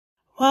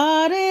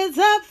What is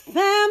up, family?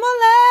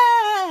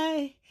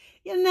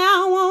 You're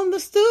now on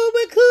the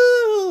stupid coop.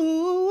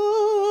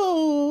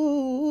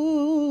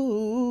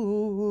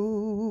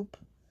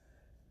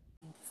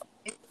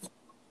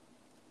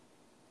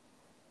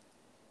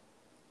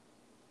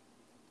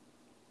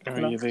 Are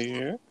Hello? you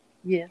there?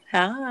 Yeah.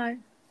 Hi.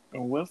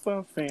 What's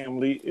up,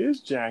 family?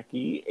 It's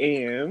Jackie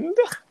and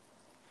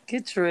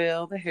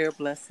Catrell, the hair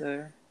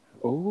blesser.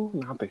 oh,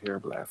 not the hair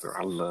blaster.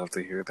 I love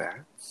to hear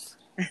that.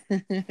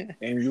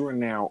 And you are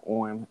now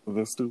on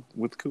the stoop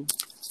with Coop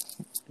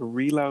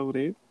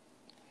Reloaded.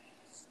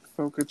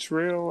 So,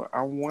 Catrell,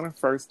 I want to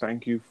first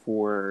thank you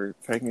for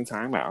taking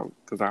time out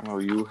because I know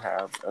you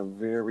have a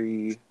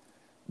very,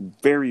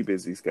 very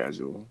busy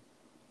schedule.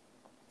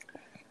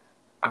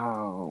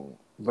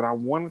 But I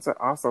wanted to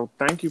also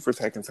thank you for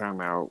taking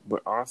time out,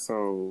 but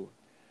also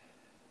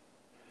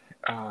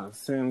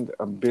send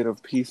a bit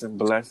of peace and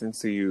blessings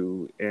to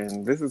you.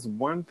 And this is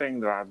one thing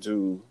that I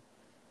do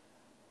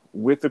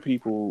with the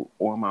people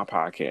on my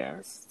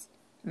podcast.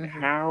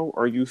 Mm-hmm. How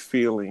are you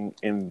feeling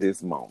in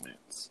this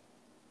moment?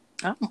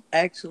 I'm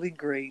actually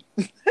great.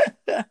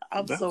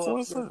 I'm That's so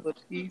what's obsessed up. with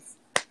peace.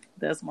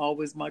 That's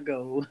always my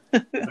goal.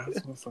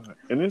 That's what's up.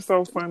 And it's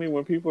so funny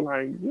when people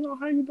like,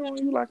 how you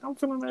doing? You like, I'm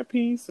feeling at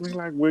peace. And they're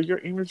like, well, your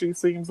energy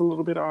seems a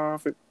little bit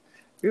off.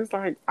 It's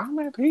like, I'm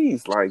at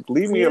peace. Like,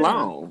 leave me Yeah.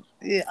 alone.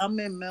 Yeah, I'm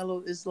in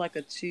mellow. It's like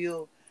a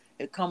chill.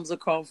 It comes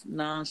across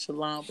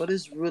nonchalant, but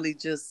it's really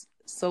just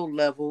so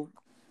level.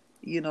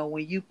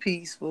 When you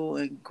peaceful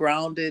and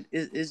grounded,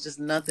 it's just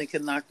nothing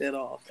can knock that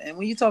off. And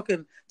when you're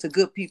talking to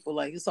good people,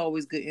 like it's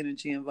always good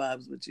energy and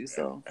vibes with you.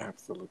 So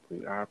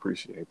Absolutely. I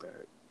appreciate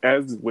that.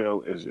 As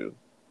well as you.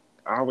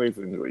 I always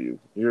enjoy you.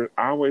 You're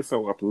always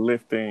so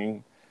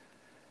uplifting,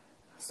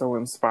 so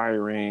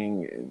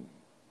inspiring, and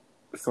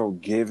so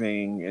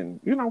giving. And,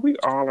 we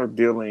all are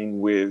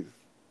dealing with,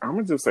 I'm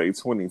going to just say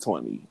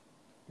 2020.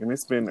 And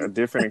it's been a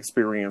different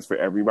experience for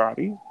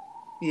everybody.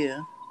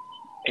 yeah,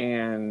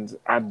 And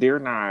I dare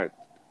not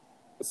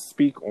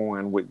speak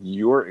on what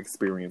your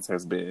experience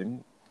has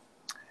been.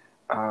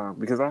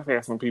 Because I've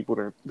had some people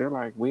that they're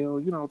like,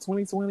 well,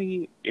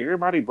 2020,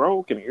 everybody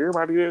broke and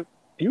everybody did.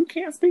 You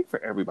can't speak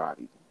for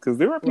everybody because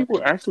there are people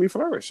right. actually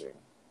flourishing.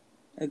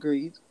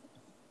 Agreed.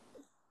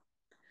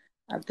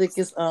 I think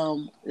it's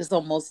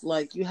almost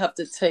like you have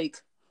to take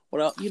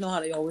you know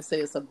how they always say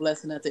it's a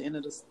blessing at the end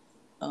of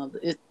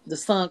the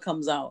sun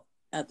comes out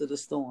after the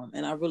storm,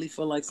 and I really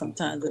feel like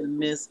sometimes in the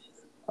midst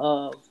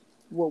of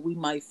what we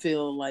might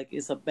feel like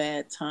it's a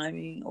bad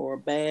timing or a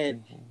bad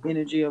Mm-hmm.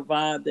 energy or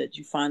vibe, that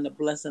you find a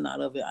blessing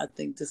out of it. I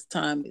think this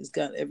time has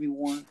got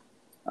everyone.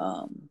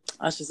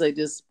 I should say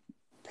this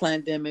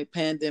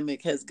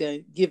pandemic has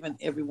given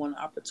everyone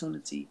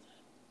opportunity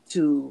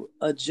to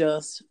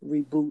adjust,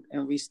 reboot,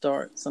 and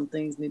restart. Some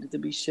things needed to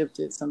be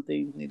shifted. Some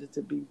things needed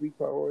to be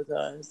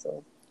reprioritized.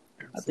 So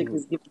I think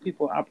it's Absolutely. giving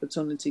people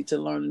opportunity to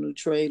learn a new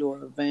trade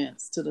or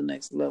advance to the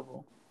next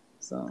level.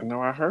 So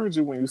No, I heard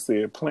you when you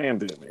said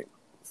pandemic.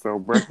 So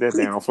break that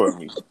down for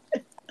me.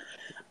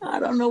 I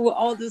don't know what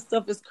all this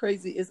stuff is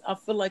crazy. I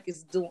feel like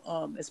it's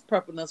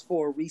prepping us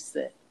for a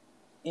reset.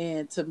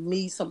 And to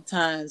me,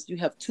 sometimes you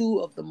have two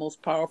of the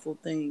most powerful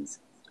things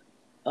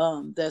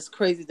that's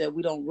crazy that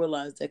we don't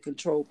realize that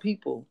control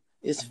people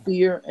is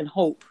fear and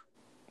hope.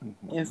 In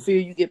Mm-hmm. fear,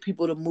 you get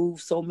people to move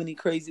so many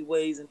crazy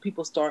ways, and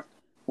people start,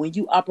 when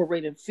you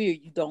operate in fear,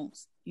 you don't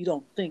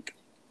think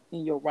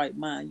in your right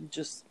mind.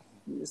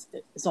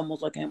 It's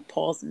almost like an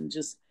impulse, and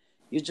just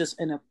you're just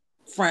in a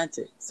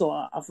frantic. So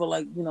I feel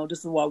like this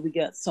is why we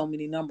got so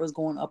many numbers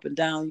going up and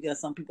down. You got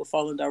some people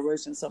following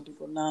direction, some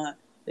people not.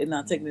 They're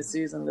not taking it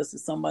serious unless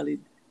it's somebody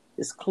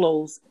is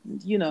close,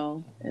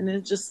 and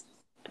it's just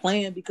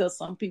playing because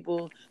some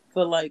people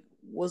feel like,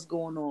 what's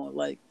going on,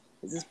 like,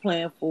 is this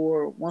plan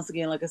for, once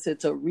again, like I said,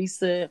 to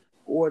reset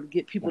or to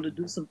get people to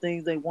do Mm-hmm. some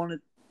things they wanted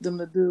them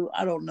to do?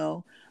 I don't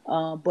know.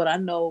 But I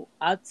know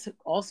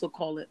also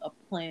call it a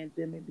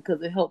pandemic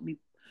because it helped me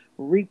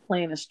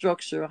replan and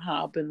structure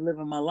how I've been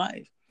living my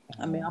life.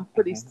 I mean, I'm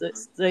pretty Mm-hmm.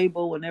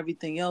 stable and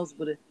everything else,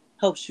 but it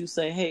helps you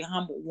say, hey,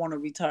 I want to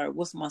retire.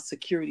 What's my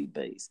security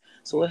base?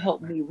 So it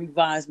helped me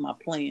revise my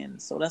plan.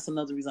 So that's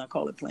another reason I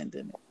call it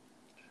pandemic.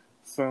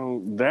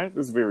 So that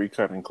is very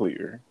cut and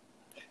clear.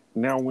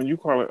 Now, when you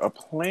call it a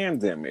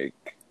pandemic,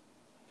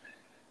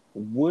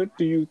 what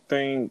do you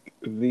think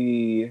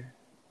the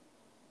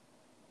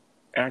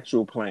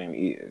actual plan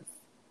is?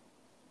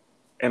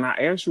 And I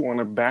asked you on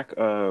the back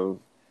of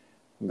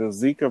the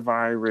Zika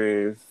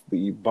virus,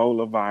 the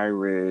Ebola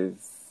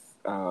virus,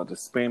 the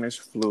Spanish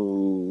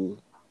flu.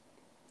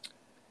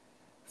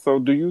 So,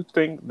 do you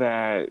think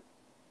that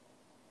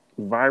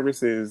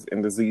viruses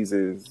and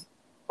diseases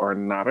are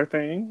not a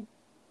thing,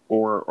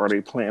 or are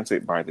they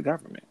planted by the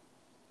government?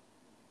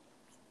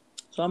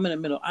 So I'm in the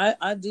middle.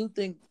 I do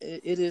think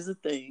it is a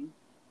thing.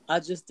 I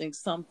just think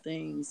some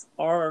things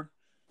are,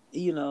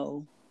 you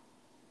know,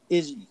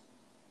 is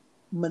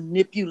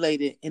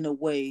manipulated in a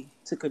way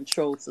to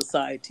control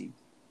society,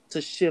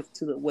 to shift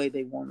to the way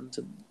they want them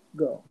to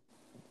go.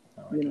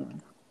 Oh, I You get know,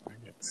 that.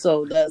 I get that.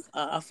 so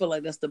I feel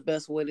like that's the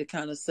best way to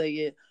kind of say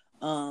it.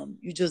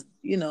 You just,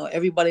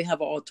 everybody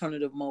have an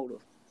alternative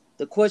motive.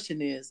 The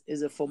question is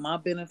it for my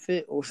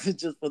benefit or is it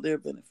just for their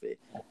benefit?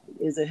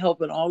 Is it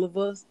helping all of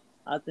us?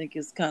 I think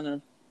it's kind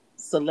of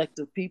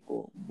selective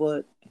people,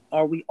 but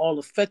are we all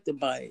affected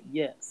by it?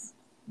 Yes.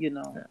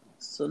 Yeah.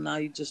 So now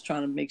you're just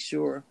trying to make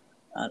sure,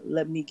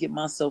 let me get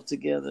myself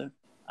together,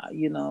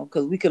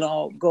 because we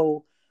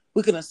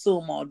can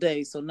assume all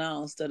day. So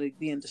now instead of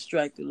being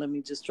distracted, let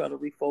me just try to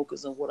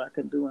refocus on what I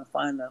can do and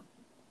find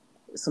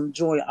some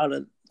joy out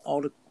of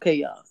all the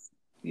chaos,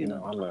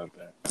 No, I love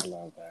that. I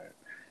love that.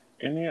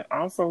 And then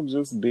also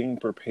just being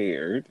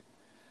prepared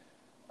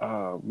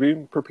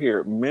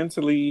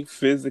mentally,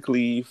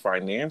 physically,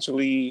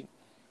 financially,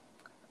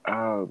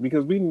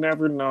 because we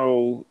never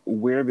know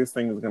where this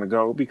thing is going to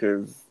go.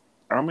 Because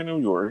I'm in New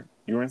York,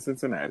 you're in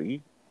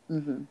Cincinnati,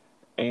 Mm-hmm.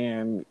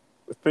 and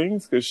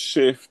things could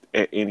shift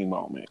at any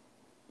moment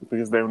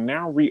because they're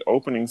now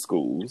reopening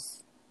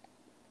schools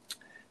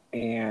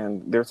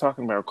and they're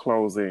talking about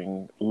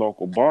closing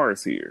local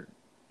bars here,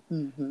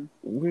 Mm-hmm.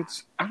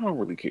 which I don't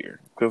really care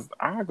because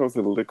I go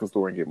to the liquor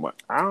store and get money.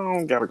 I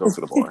don't got to go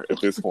to the bar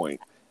at this point.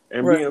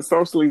 And being Right.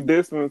 socially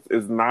distanced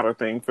is not a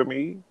thing for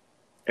me.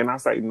 And I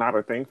say not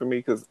a thing for me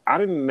because I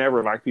didn't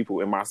never like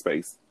people in my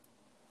space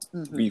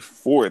Mm-hmm.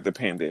 before the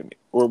pandemic.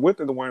 Or what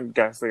did the one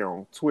guy say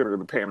on Twitter,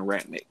 the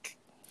panoramic.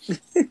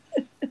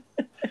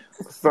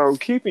 So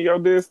keeping your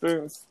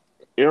distance,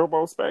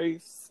 elbow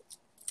space,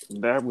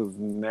 that was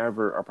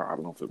never a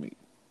problem for me.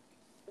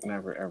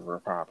 Never ever a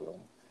problem.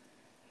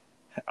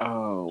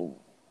 Um,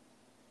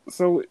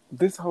 so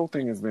this whole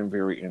thing has been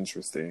very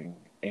interesting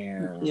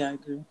and Yeah, I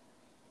agree.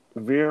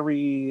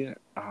 very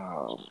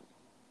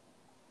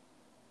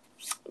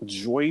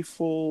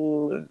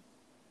joyful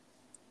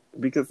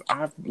because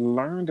I've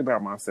learned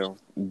about myself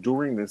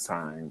during this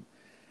time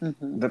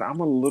Mm-hmm. that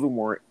I'm a little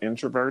more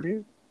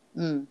introverted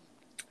Mm.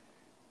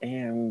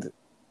 and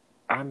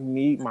I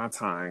need my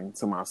time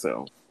to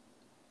myself.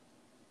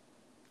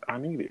 I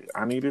need it.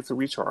 I need it to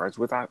recharge.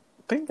 With I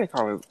think they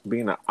call it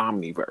being an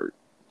omnivert.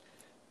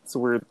 So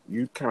where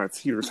you kind of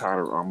teeter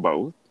totter on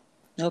both.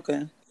 Okay.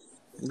 I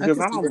Because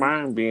can I see don't that.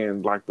 mind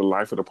being like the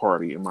life of the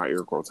party in my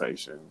air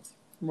quotations.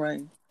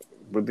 Right.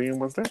 But then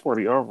once that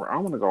party over, I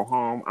want to go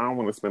home. I don't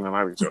want to spend the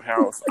night at your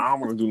house. I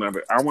don't want to do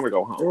nothing. I want to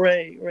go home.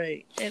 Right,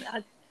 right. And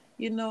I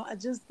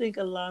just think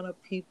a lot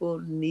of people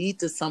need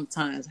to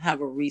sometimes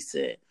have a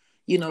reset.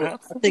 I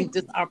think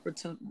this Absolutely.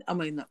 opportunity, I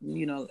mean,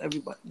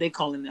 everybody, they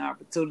call it an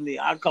opportunity.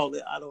 I call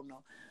it, I don't know.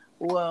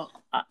 Well,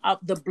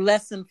 the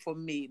blessing for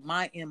me,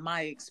 in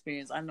my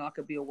experience, I know I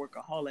could be a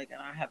workaholic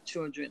and I have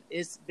children.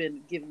 It's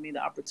been giving me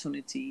the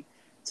opportunity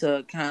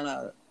to kind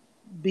of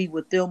be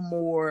with them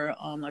more.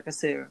 Like I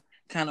said,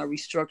 kind of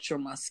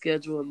restructure my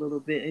schedule a little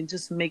bit and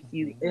just make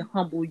you Mhm. it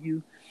humble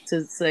you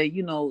to say,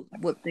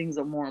 what things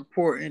are more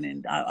important.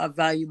 And I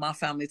value my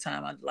family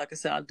time. Like I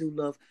said, I do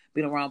love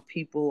being around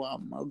people.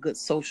 I'm a good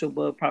social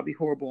bug, probably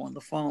horrible on the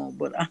phone,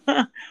 but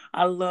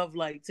I love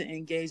like to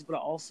engage, but I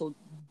also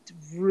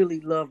really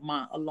love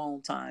my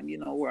alone time,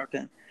 where I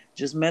can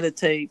just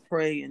meditate,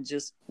 pray, and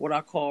just what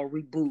I call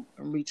reboot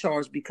and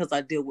recharge because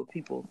I deal with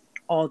people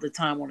all the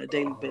time on a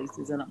daily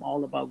basis, and I'm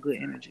all about good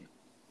energy.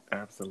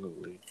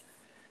 Absolutely.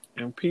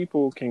 And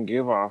people can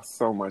give off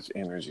so much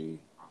energy,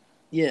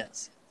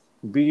 Yes.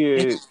 be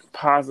And, it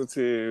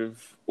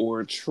positive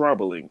or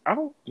troubling. I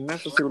don't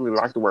necessarily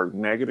like the word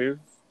negative.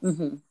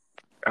 hmm.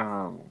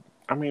 Um,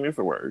 I mean, it's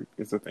a word,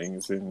 it's a thing,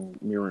 it's in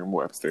Merriam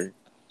Webster.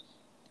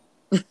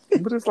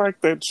 But it's like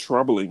that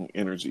troubling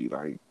energy,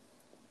 like,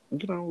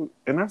 and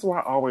that's why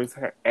I always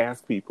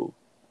ask people,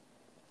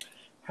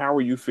 how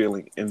are you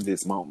feeling in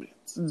this moment?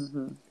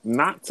 Hmm.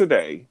 Not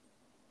today,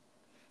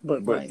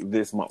 But but right.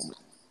 this moment,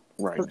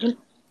 right 'Cause now.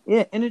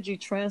 yeah, energy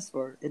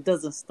transfer, it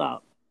doesn't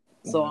stop.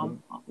 So Hmm.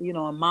 I'm, in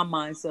my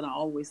mindset, I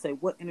always say,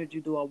 what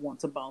energy do I want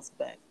to bounce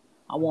back?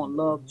 I want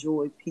love,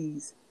 joy,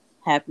 peace,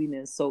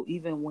 happiness. So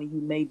even when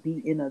you may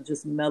be in a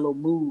just mellow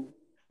mood,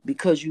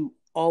 because you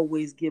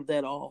always give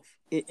that off,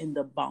 it end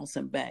up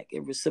bouncing back.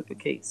 It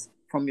reciprocates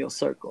from your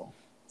circle.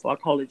 So I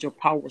call it your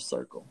power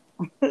circle.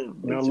 Now,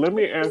 Makes you let feel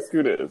me good. ask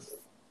you this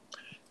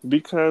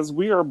because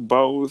we are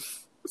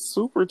both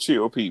super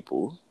chill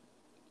people.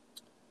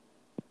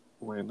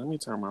 Wait, let me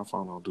turn my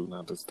phone on Do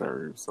Not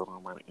Disturb so I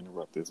don't want to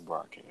interrupt this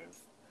broadcast.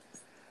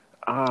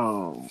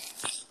 Um,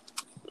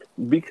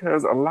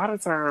 because a lot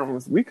of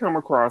times we come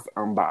across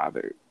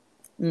unbothered,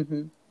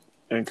 Mm-hmm.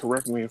 and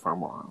correct me if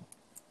I'm wrong,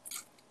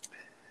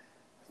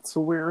 to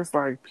where it's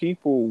like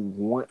people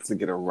want to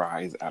get a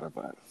rise out of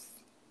us.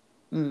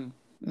 Mm.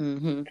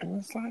 Mm-hmm. And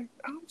it's like,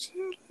 I'm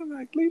chilling,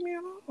 like, leave me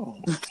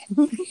alone.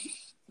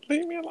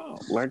 Leave me alone.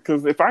 Like,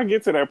 because if I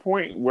get to that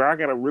point where I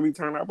got to really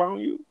turn up on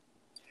you,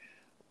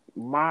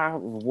 my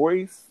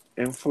voice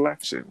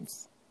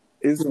inflections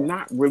is Yeah.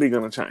 not really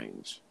going to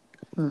change.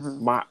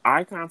 Mm-hmm. My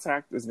eye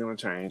contact is going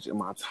to change and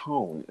my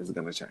tone is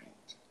going to change.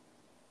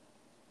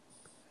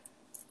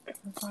 And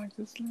it's like,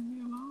 just leave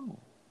me alone.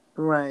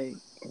 Right.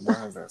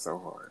 Why is that so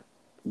hard?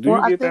 Do Well,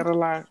 you I get that think a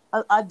lot?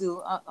 I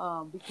do,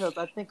 because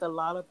I think a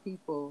lot of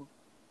people,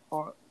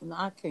 or no,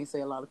 I can't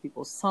say a lot of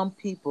people. Some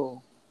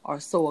people are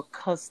so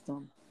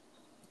accustomed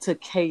to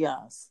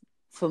chaos,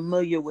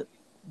 familiar with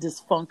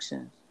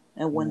dysfunction.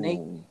 And when they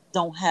Mm.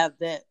 don't have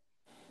that,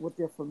 what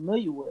they're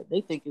familiar with,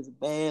 they think it's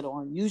bad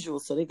or unusual.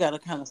 So they got to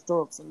kind of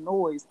stir up some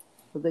noise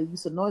because they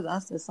used to noise. I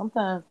said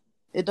sometimes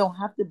it don't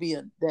have to be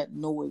that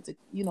noise.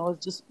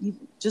 It's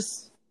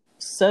just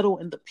settle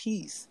in the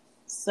peace,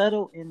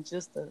 settle in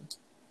just the.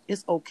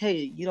 It's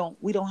okay.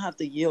 We don't have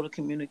to yell to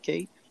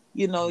communicate.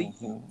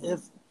 Mm-hmm.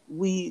 If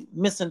we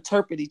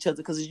misinterpret each other,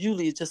 because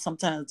it's just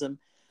sometimes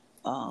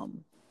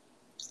um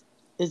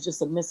it's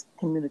just a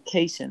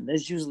miscommunication.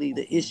 That's usually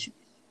the Mm-hmm. issue.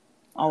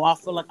 Oh, I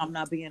feel like I'm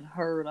not being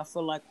heard. I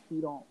feel like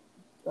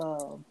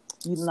uh,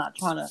 you're not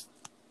trying to,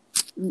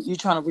 you're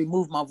trying to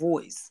remove my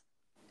voice.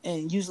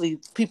 And usually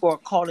people are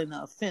caught in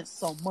the offense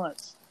so much,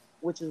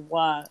 which is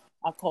why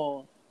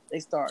they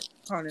start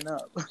turning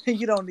up.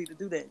 You don't need to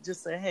do that.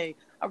 Just say, hey,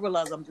 I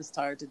realize I'm just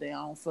tired today. I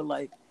don't feel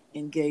like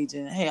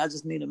engaging. Hey, I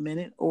just need a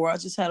minute, or I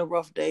just had a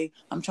rough day.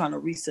 I'm trying to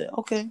reset.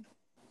 Okay.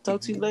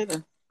 Talk to you Mm-hmm.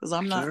 later. Because Yeah,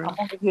 I'm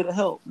only here to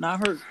help,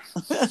 not hurt.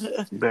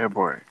 that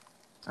boy.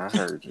 I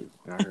heard you.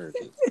 I heard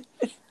you.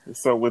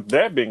 So, with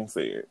that being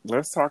said,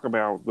 let's talk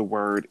about the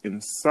word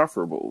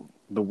insufferable,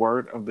 the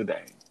word of the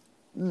day.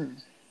 Mm,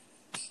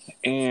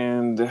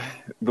 And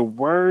the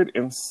word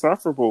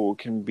insufferable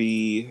can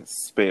be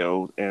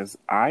spelled as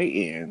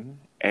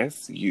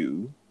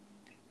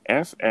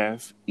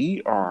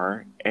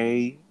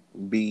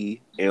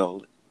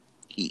INSUFFERABLE.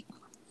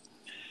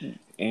 mm,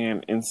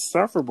 And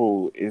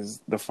insufferable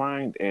is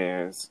defined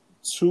as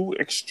too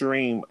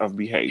extreme of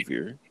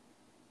behavior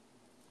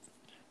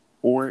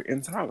or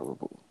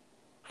intolerable.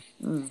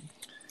 mm.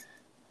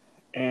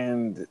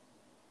 And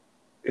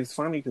it's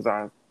funny because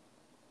I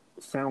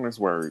found this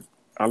word.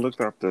 I looked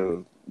up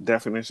the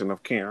definition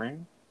of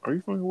Karen. Are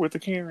you familiar with the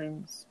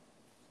Karens?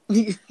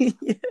 Yes,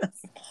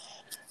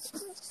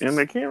 And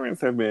the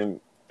Karens have been,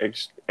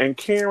 and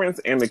Karens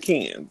and the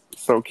Kens.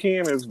 So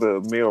Ken is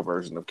the male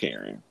version of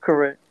Karen.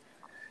 correct.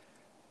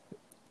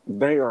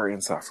 They are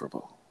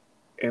insufferable.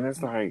 And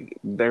it's like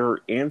they're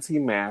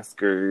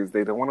anti-maskers.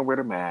 They don't want to wear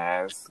the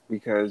mask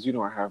because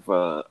I have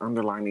a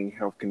underlying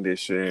health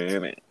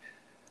condition. And,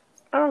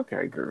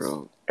 okay,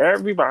 girl.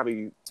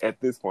 Everybody at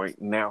this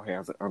point now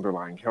has an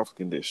underlying health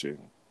condition.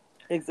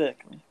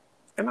 Exactly.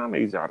 And I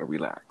need y'all to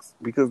relax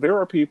because there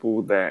are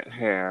people that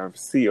have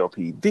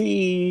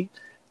COPD,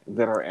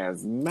 that are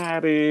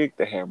asthmatic,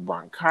 that have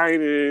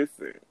bronchitis.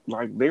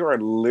 Like they are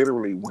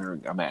literally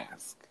wearing a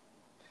mask.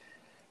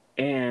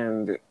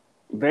 And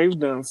they've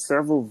done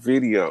several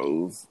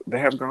videos that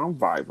have gone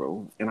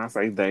viral. And I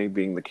say they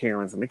being the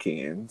Karens and the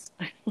Kens,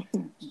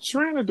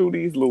 trying to do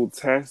these little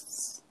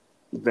tests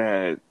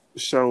that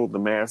show the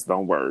mask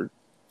don't work.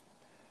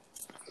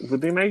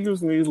 But then they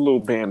using these little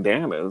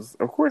bandanas.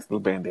 Of course, the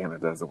bandana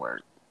doesn't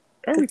work.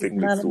 Because it's Everything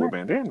not leads a to a match.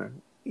 bandana.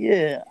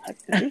 Yeah.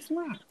 It's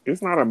not.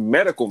 It's not a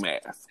medical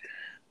mask.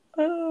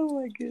 Oh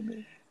my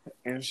goodness.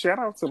 And shout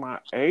out to my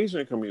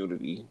Asian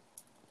community.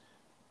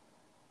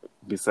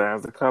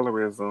 Besides the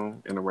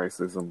colorism and the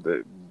racism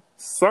that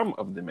some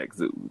of them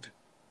exude,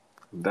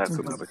 that's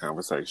Mhm. another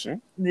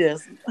conversation.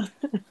 Yes.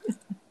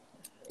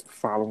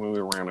 Following me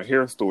around a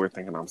hair store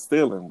thinking I'm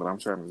stealing, but I'm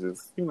trying to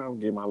just, get my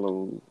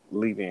little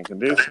leave-in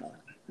conditioner.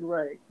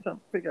 Right. Trying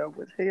to figure out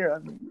which hair I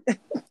need.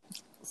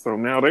 So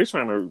now they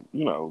trying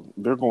to,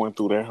 they're going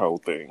through that whole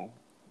thing.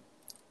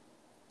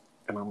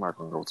 And I'm not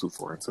going to go too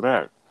far into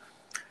that.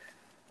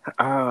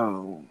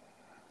 Um,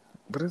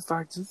 But it's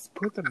like, just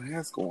put the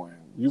mask on.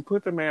 You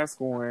put the mask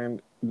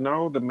on.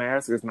 No, the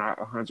mask is not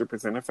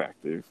 100%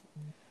 effective.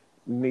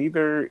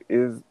 Neither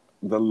is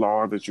the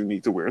law that you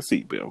need to wear a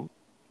seatbelt.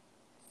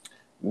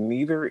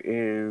 Neither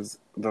is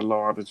the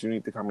law that you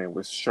need to come in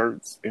with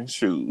shirts and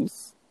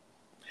shoes.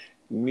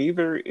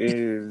 Neither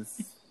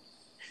is,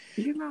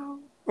 you know,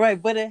 Right,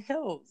 but it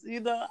helps. I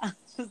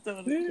just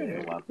don't yeah.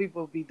 understand why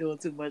people be doing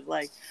too much.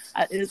 Like,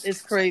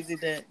 it's crazy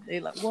that they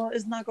like, well,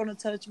 it's not going to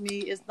touch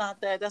me. It's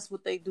not that. That's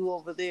what they do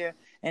over there.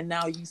 And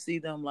now you see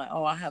them like,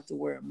 oh, I have to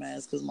wear a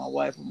mask because my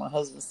wife or my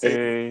husband said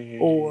it.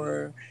 And,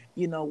 Or,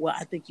 well,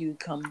 I think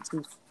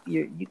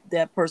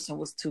that person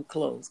was too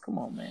close. Come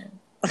on, man.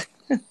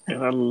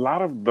 and a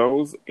lot of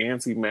those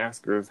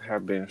anti-maskers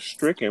have been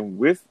stricken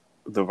with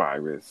the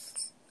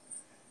virus.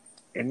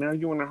 And now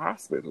you're in the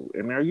hospital.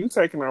 And now you're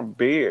taking up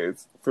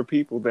beds for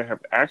people that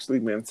have actually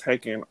been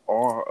taking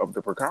all of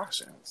the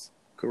precautions.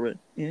 Correct.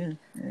 Yeah,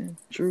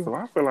 true. So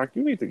I feel like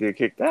you need to get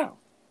kicked out.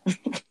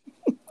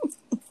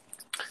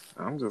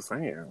 I'm just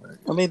saying. Like,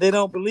 I mean, they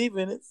don't believe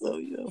in it, so,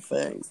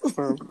 facts.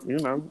 so,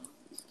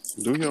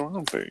 do your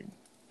own thing.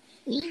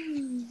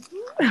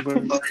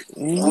 But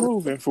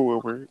moving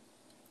forward.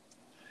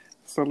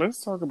 So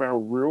let's talk about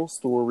real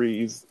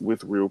stories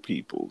with real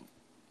people.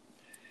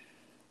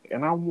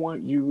 And I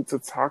want you to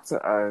talk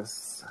to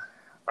us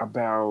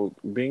about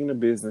being a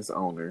business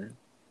owner,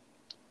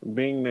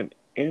 being an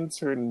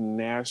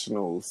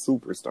international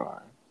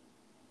superstar.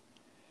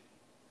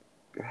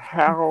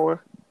 How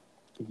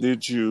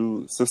did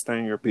you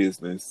sustain your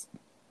business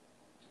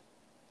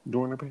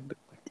during the pandemic?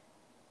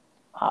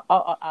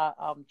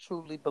 I'm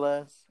truly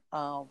blessed.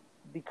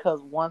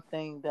 because one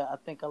thing that I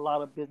think a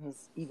lot of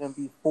business, even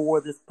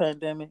before this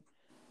pandemic,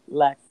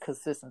 lacked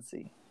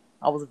consistency.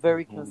 I was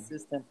very Mm-hmm.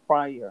 consistent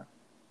prior,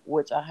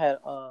 which I had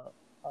a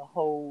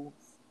whole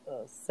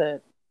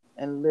set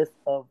and list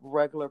of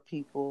regular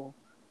people,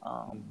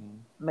 um, Mm-hmm.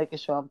 making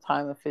sure I'm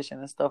time efficient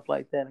and stuff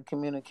like that, and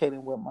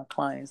communicating with my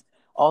clients.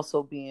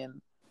 Also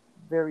being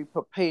very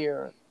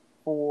prepared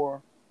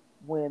for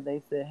when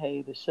they said,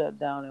 "Hey, the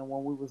shutdown," and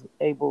when we was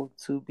able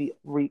to be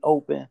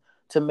reopened,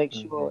 to make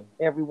Mm-hmm. sure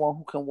everyone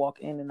who can walk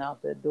in and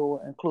out that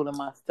door, including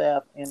my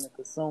staff and the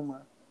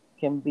consumer,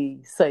 can be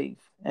safe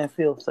and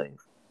feel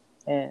safe.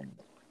 And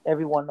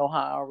everyone know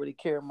how I already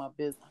carry my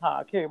business, how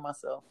I carry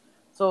myself.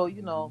 So,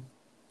 Mm-hmm.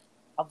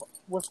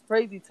 what's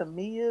crazy to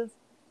me is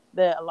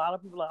that a lot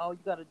of people are like, oh, you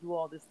got to do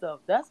all this stuff.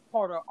 That's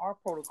part of our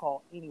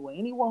protocol anyway.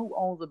 Anyone who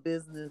owns a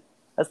business,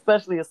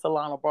 especially a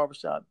salon or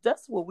barbershop,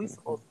 that's what we're Mm-hmm.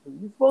 supposed to do.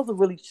 You're supposed to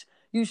really,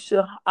 you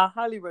should, I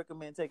highly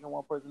recommend taking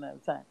one person at a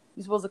time.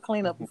 You're supposed to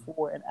clean up Mm-hmm.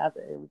 before and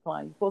after every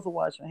client. You're supposed to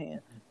wash your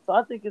hands. So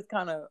I think it's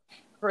kind of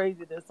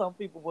crazy that some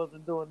people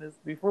wasn't doing this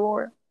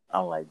before.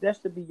 I'm like, that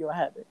should be your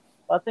habit.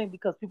 But I think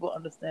because people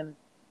understand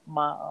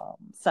my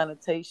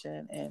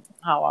sanitation and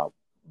how I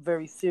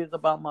very serious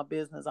about my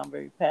business. I'm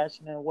very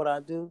passionate in what I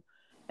do,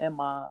 and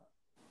my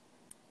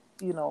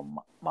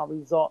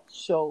results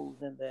shows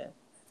in that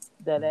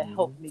Mm-hmm.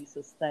 helped me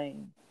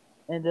sustain.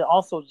 And then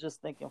also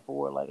just thinking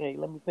forward, like, hey,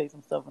 let me pay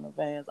some stuff in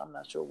advance. I'm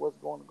not sure what's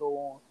going to go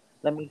on.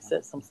 Let me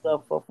set some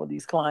stuff up for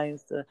these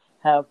clients to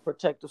have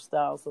protective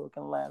styles so it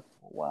can last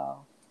for a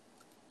while.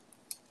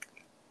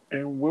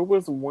 And what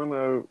was one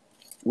of,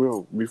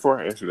 well, before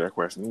I answer that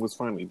question, it was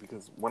funny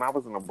because when I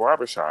was in a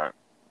barbershop,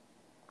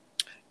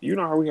 you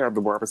know how we have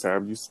the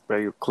barbershop, you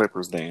spray your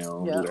clippers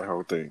down, do Yeah. that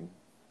whole thing.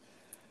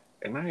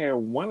 And I had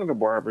one of the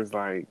barbers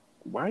like,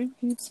 why you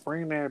keep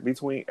spraying that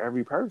between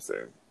every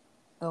person?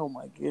 Oh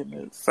my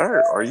goodness.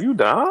 Sir, are you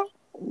dumb?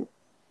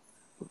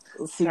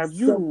 See, Have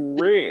you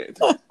read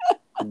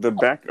the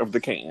back of the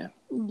can?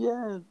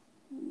 yes.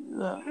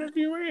 Have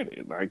you read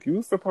it? Like,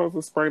 you supposed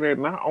to spray that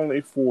not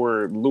only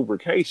for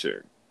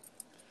lubrication,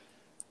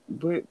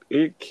 but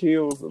it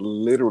kills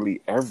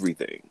literally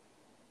everything.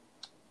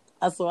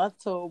 So I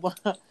told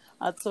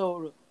I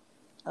told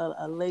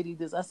a lady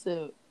this. I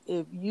said,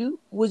 if you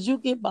would you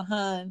get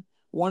behind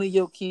one of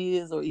your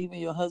kids or even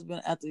your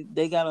husband after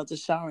they got out the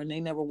shower and they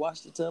never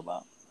washed the tub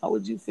out? How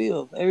would you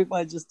feel? If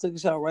everybody just took a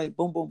shower, right?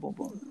 Boom, boom, boom,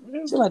 boom.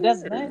 It's She's like,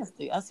 that's weird.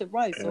 nasty. I said,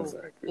 right. So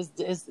Exactly.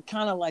 it's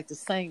kind of like the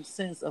same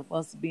sense of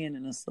us being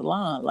in a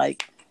salon.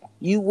 Like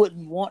you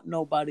wouldn't want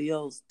nobody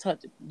else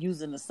touch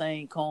using the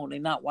same comb. They're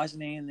not washing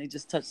their hands. They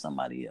just touch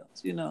somebody else.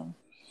 And then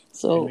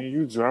So,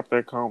 you drop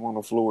that comb on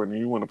the floor and then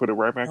you want to put it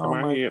right back in oh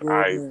my my head?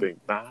 I goodness. think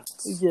not.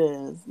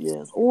 Yes,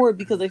 yes. Or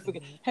because they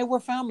forget, hey, we're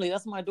family.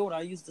 That's my daughter.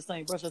 I use the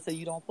same brush. I say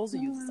you don't supposed to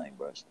use the same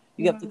brush.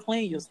 You have to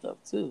clean your stuff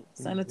too.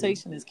 Mm-hmm.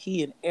 Sanitation is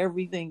key in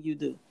everything you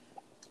do.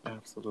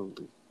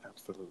 Absolutely.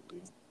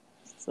 Absolutely.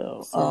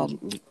 So, So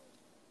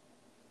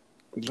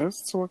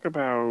let's talk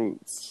about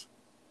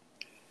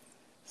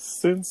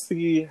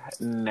Scentsy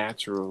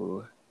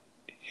Natural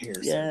Hair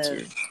Center.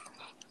 yes.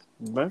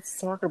 Let's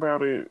talk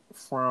about it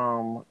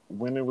from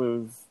when it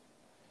was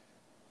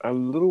a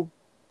little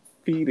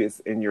fetus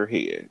in your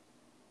head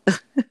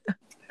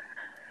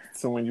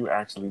to when you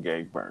actually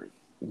gave birth.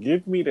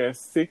 Give me that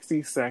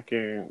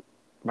 60-second,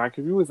 like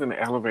if you was in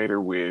the elevator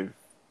with,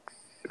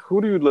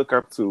 who do you look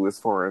up to as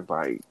far as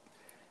like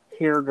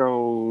hair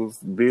goals,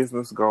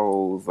 business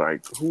goals?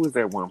 Like, who is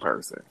that one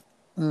person?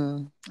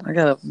 I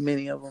got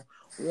many of them.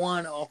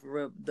 One off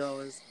rip though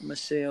is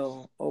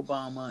Michelle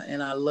Obama,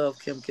 and I love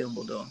Kim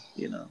Kimball though.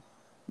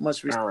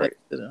 Much All respect right.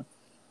 to them.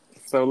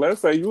 So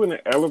let's say you in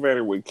the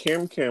elevator with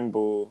Kim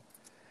Kimball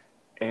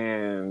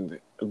and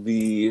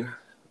the,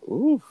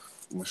 ooh,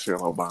 Michelle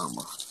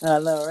Obama. I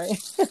know, right?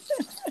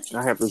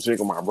 I have to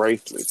jiggle my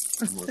bracelet.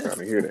 I'm gonna try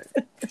to hear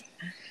that.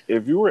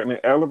 If you were in an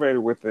elevator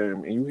with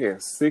them and you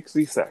had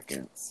 60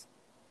 seconds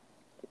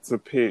to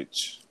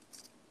pitch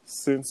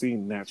Scentsy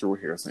Natural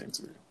Hair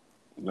Center,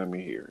 let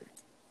me hear it.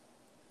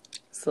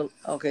 So,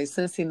 okay,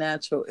 Cincy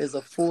Natural is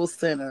a full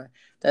center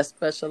that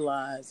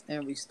specializes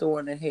in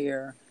restoring the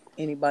hair,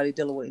 anybody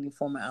dealing with any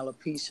form of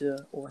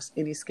alopecia or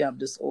any scalp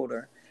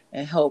disorder,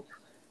 and help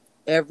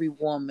every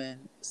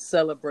woman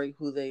celebrate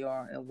who they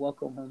are and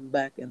welcome them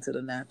back into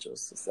the natural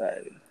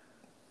society.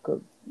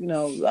 Because,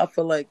 I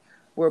feel like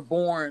we're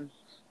born,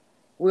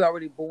 we're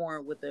already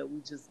born with it.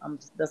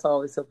 That's all I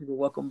always tell people,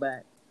 welcome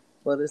back.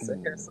 But it's a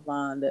hair Mm,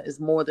 salon that is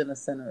more than a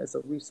center. It's a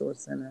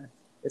resource center.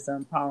 It's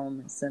an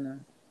empowerment center.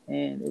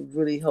 And it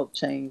really helped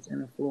change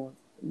and influence.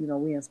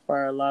 We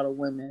inspire a lot of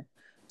women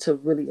to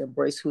really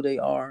embrace who they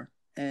are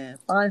and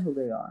find who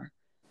they are.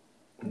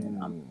 And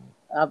mm,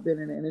 I've been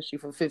in the industry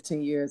for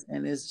 15 years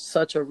and it's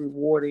such a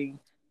rewarding,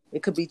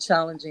 it could be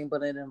challenging,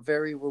 but in a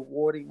very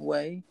rewarding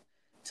way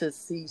to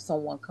see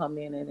someone come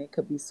in and it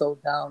could be so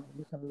down and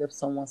you can lift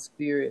someone's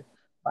spirit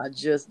by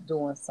just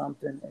doing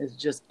something is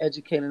just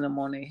educating them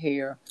on their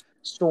hair,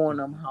 showing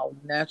them how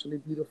naturally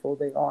beautiful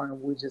they are,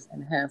 and we're just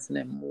enhancing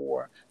it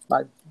more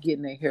by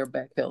getting their hair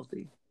back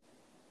healthy.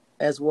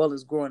 as well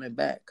as growing it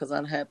back. Because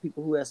I've had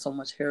people who had so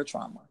much hair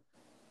trauma.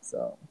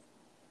 So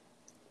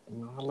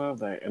No, I love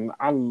that. And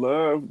I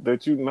love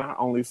that you not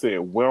only said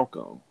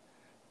welcome,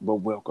 but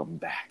welcome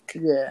back.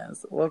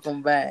 yes,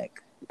 welcome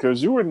back.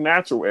 Because you were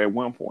natural at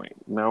one point.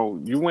 Now,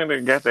 you went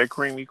and got that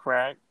creamy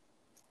crack.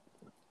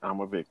 I'm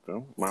a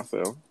victim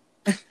myself.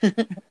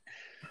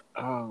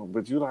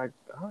 But you like,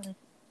 all right,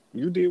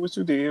 you did what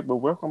you did, but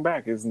welcome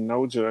back. It's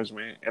no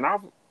judgment. And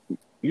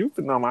you've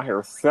been on my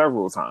hair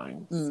several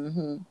times.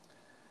 Mm-hmm.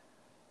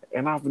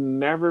 And I've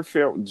never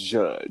felt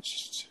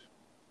judged.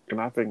 And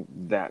I think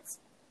that's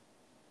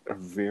a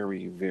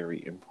very,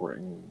 very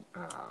important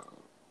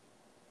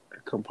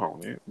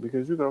component,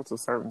 because you go to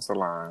certain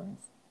salons.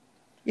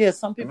 Yeah,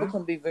 some people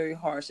can be very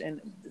harsh. And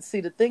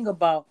see, the thing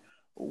about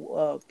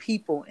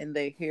people and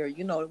their hair,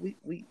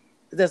 we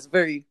that's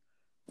very,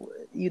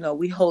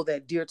 we hold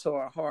that dear to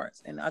our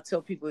hearts. And I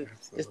tell people,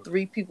 Absolutely. it's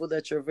three people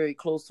that you're very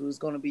close to. It's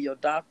going to be your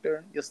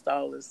doctor, your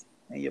stylist,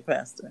 and your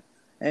pastor.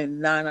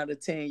 And 9 out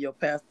of 10, your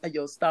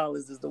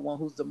stylist is the one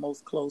who's the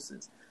most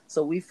closest.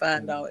 So we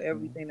find out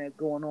everything that's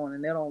going on,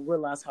 and they don't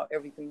realize how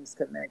everything is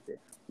connected.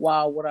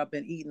 Wow, what I've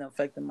been eating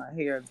affecting my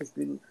hair, this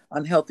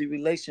unhealthy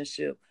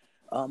relationship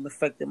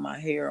affecting my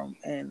hair,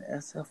 and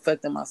it's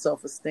affecting my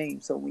self-esteem.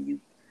 So when you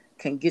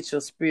can get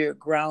your spirit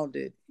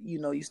grounded,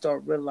 you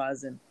start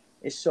realizing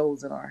it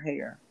shows in our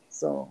hair.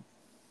 So,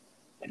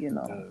 It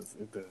does.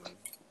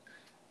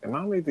 And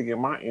I need to get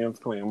my ends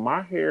clean.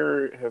 My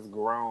hair has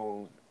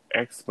grown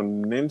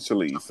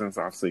exponentially since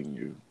I've seen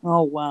you.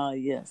 Oh wow,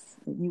 yes.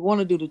 You want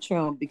to do the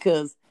trim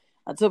because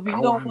I tell people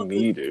you don't I want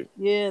need to. it.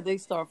 Yeah, they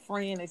start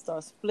fraying, they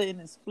start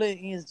splitting, and split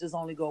ends just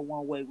only go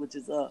one way, which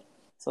is up.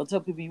 So I tell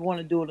people you want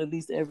to do it at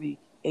least every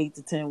 8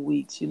 to 10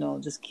 weeks.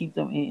 Just keep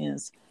them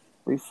ends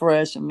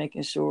refreshed and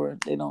making sure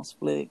they don't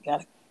split.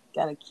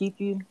 Gotta keep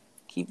you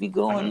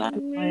going I nice,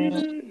 need man.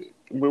 it.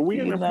 But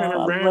we in the I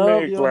love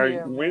panoramic. your Like,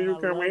 hair, when man. you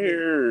I coming love it.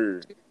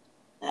 here?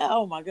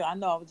 Oh my God, I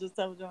know. I was just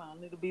telling John I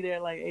need to be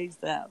there like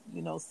ASAP.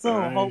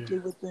 Soon, hopefully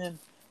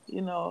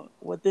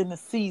within the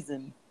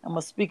season. I'm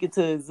gonna speak it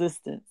to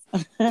existence.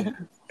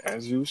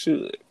 As you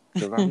should.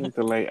 Because I need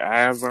to lay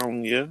eyes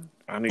on you.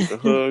 I need to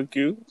hug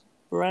you.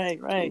 Right.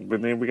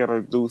 But then we got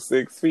to do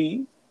 6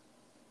 feet.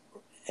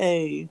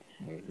 Hey,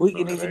 You we know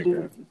can how even that do.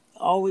 goes.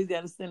 Always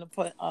got to send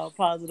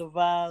positive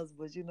vibes,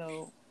 but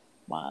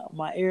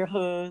my air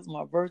hugs,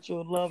 my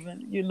virtual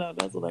loving.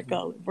 That's what I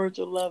call it,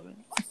 virtual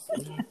loving.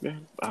 Yeah,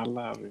 I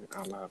love it.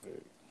 I love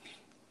it.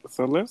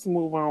 So let's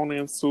move on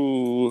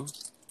into.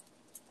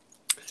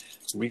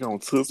 We gonna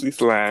Tootsie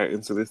slide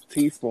into this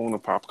teaspoon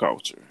of pop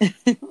culture.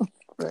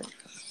 Right.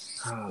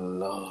 Oh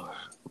Lord,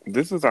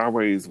 this is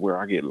always where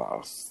I get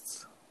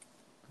lost.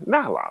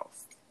 Not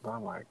lost, but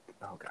I'm like,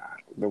 oh God,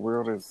 the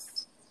world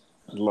is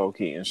low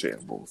key in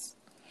shambles.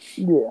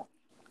 Yeah.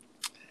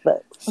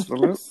 But So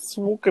let's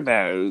talk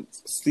about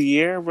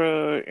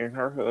Sierra and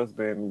her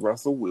husband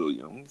Russell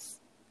Williams.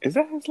 Is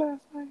that his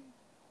last name?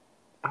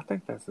 I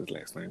think that's his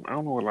last name. I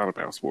don't know a lot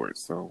about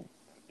sports, so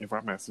if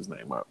I mess his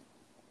name up,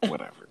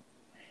 whatever.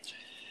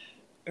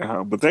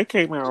 But they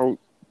came out,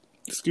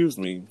 excuse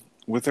me,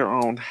 with their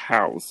own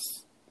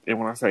house. And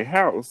when I say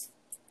house,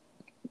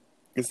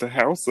 it's the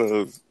house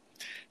of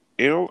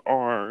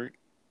LRNC.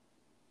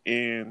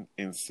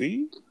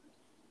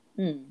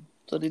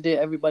 So they did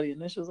everybody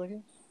initials, I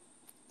guess.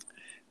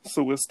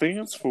 So it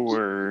stands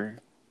for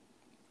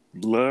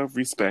love,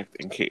 respect,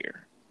 and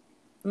care.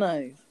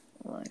 Nice.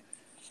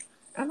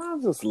 And I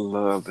just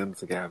love them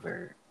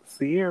together.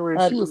 Sierra,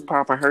 I she was do.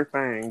 popping her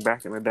thing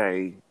back in the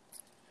day,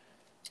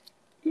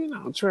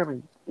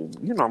 trying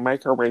to,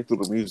 make her way through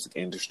the music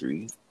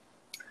industry.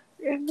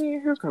 And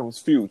then here comes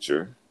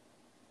Future.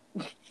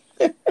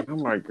 And I'm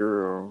like,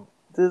 girl,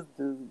 This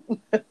dude.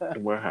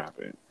 what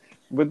happened?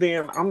 But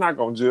then I'm not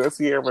going to judge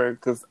Sierra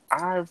because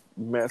I've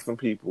met some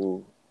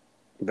people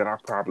that I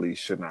probably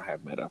should not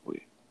have met up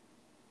with.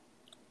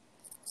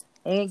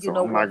 And So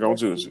I'm not going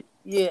to judge it.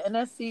 Yeah, and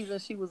that season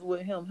she was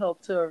with him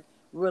helped her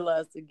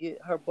realize to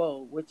get her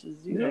bow, which is,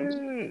 Yeah.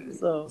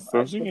 so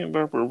So she ended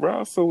up with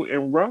Russell,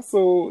 and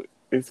Russell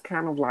is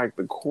kind of like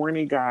the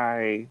corny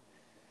guy,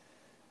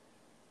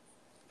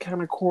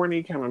 kind of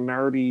corny, kind of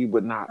nerdy,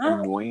 but not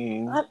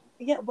annoying. But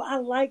I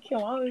like him.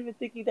 I don't even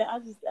think he that. I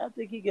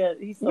think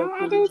he's so No, cool.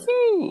 I do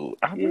too.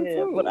 I do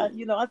too. But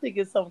I think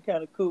it's something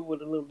kind of cool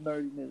with a little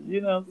nerdiness.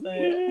 You know what I'm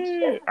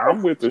saying? Yeah,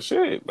 I'm with the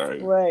shit,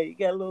 like. Right, you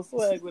got a little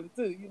swag with it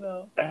too.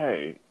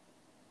 Hey.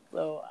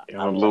 So and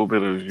a little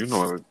bit of,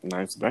 a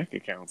nice bank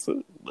account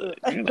too. But,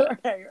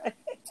 right.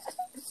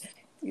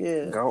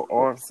 Yeah. Go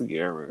off,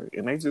 Sierra.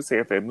 And they just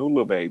had that new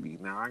little baby.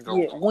 Now I ain't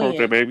gonna quote when?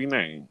 that baby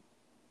name.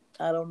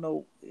 I don't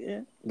know.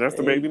 Yeah. That's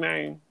the baby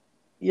name?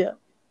 Yeah.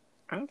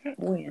 Okay.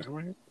 When? All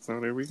right. So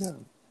there we go.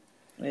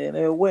 Yeah,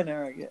 they're a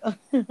winner, I guess.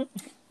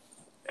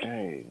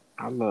 Hey,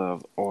 I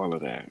love all of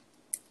that.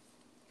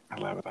 I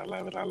love it. I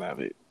love it. I love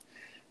it.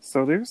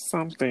 So there's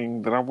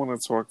something that I want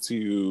to talk to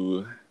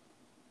you.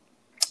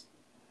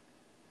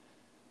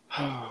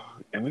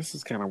 And this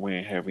is kind of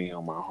weighing heavy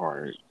on my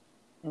heart.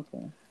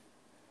 Okay.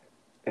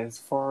 As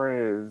far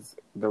as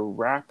the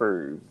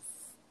rappers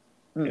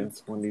in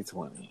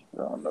 2020. I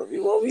don't know if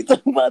you want me to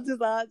talk about this.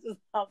 I just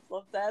I'm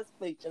sometimes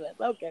speechless.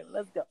 Okay,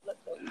 let's go. Let's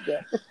go. We go.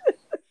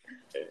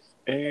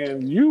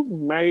 And you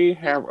may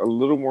have a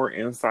little more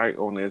insight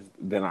on this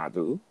than I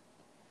do,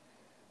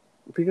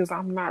 because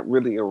I'm not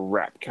really a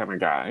rap kind of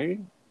guy.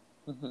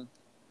 Mm-hmm.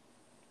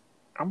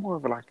 I'm more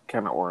of like a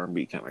kind of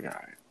R&B kind of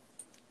guy.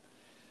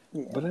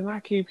 Yeah. But then I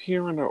keep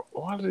hearing of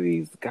all of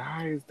these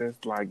guys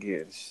that's like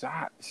getting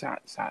shot.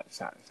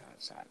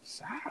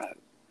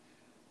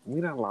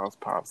 We done lost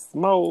Pop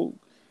Smoke.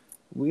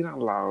 We done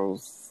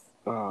lost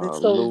They're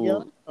so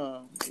young.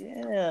 Lil.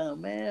 Yeah,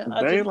 man. They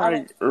I don't.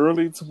 like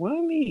early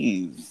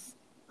 20s.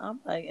 I'm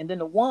like, and then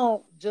the one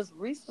just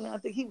recently, I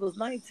think he was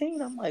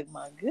 19. I'm like,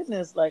 my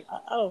goodness, like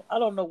I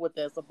don't know what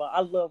that's about.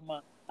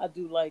 I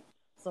do like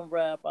some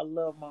rap. I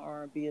love my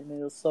R&B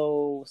and the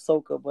soul,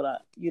 soca,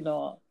 but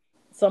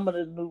some of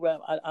the new rap,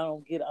 I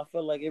don't get. I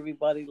feel like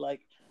everybody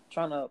like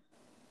trying to,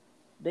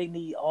 they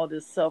need all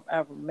this self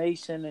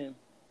affirmation and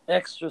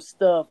extra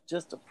stuff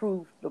just to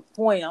prove the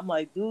point. I'm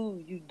like,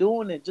 dude, you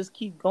doing it? Just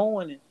keep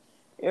going, and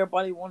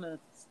everybody want to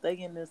stay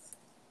in this.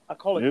 I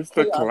call it It's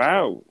the chaos.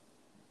 clout.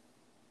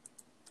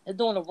 They're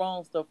doing the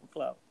wrong stuff for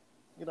clout.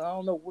 I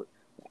don't know what.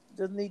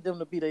 Just need them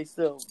to be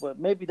themselves, but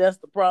maybe that's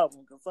the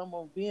problem because some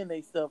of them being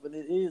themselves, and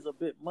it is a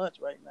bit much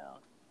right now.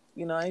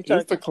 I ain't trying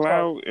It's to the keep talking.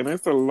 clout, and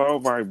it's the low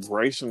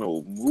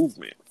vibrational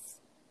movements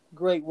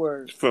Great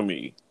word. for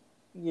me.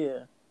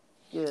 Yeah,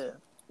 yeah.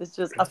 It's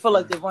just I feel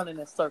like they're running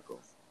in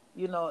circles.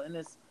 And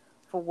it's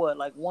for what?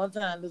 Like one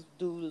time, this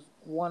dude is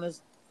one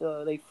is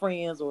they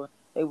friends or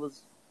they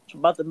was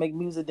about to make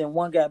music. Then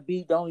one got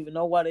beef. Don't even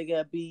know why they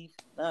got beef.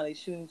 Now they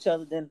shooting each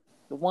other. Then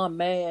the one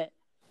mad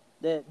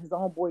that his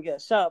homeboy got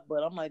shot,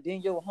 but I'm like,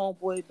 then your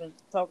homeboy been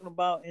talking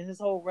about in his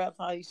whole raps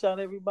how he shot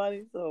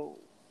everybody. So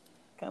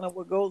kind of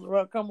what goes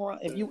around come around.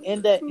 If you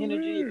in that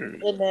energy, if you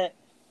in that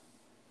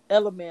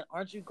element,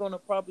 aren't you gonna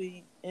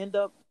probably end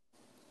up?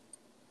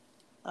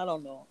 I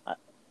don't know.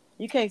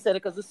 You can't say it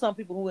because there's some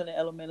people who in the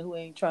element who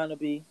ain't trying to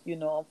be.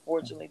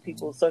 Unfortunately,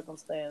 people's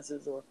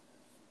circumstances or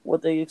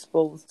what they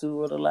exposed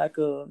to or the lack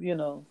of.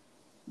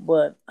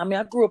 But I mean,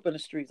 I grew up in the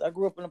streets. I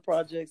grew up in the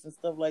projects and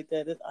stuff like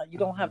that. You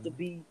don't have to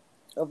be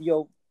of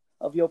your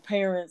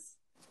parents,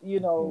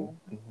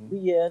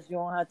 BS. You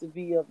don't have to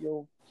be of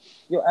your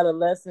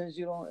adolescence.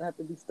 You don't have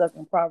to be stuck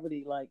in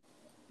poverty. Like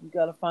you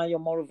got to find your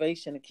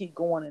motivation to keep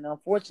going. And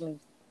unfortunately,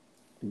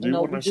 Do you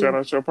want we to shout do.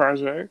 out your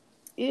project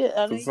Yeah,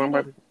 I for mean,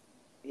 somebody?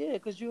 yeah,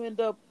 because you end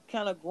up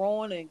kind of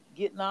growing and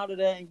getting out of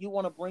that, and you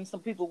want to bring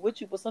some people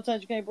with you, but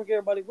sometimes you can't bring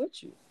everybody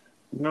with you.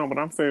 No, but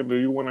I'm saying, do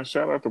you want to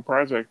shout out the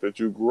project that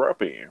you grew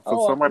up in for Oh, I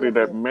grew somebody up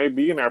that in may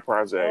be in that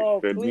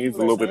project that needs a Cleveland,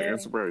 little bit of man.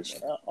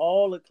 inspiration?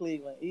 All of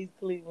Cleveland, East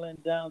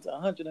Cleveland, down to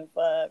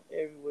 105,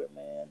 everywhere,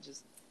 man.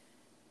 Just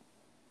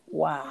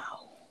wow.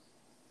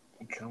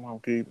 Come on,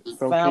 Keith.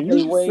 So can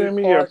Family you Way send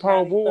me a Park,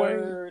 po' boy?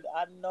 93rd.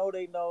 I know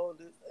they know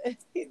this.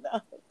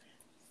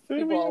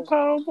 Send me a People,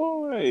 po'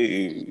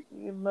 boy.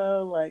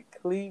 like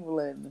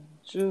Cleveland.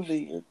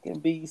 Truly, it can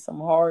be some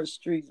hard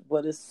streets,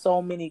 but it's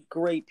so many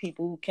great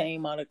people who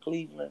came out of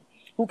Cleveland,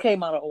 who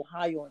came out of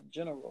Ohio in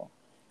general,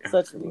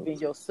 such as even Absolutely.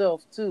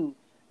 yourself too,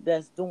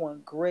 that's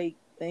doing great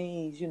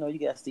things. You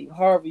got Steve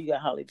Harvey, you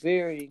got Holly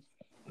Berry.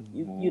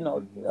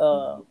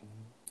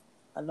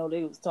 I know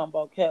they was talking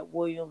about Cat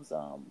Williams,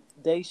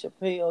 Dave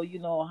Chappelle. You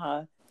know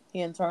how he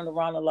had turned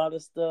around a lot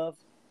of stuff.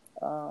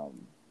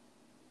 Um,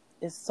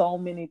 it's so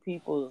many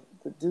people.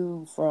 The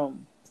dude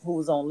from who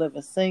was on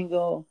Living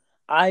Single,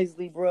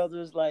 Isley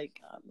Brothers,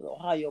 like the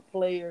Ohio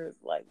players.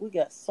 Like we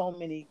got so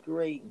many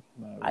great,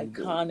 No, we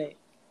do. iconic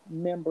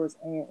members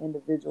and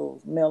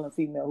individuals, male and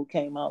female, who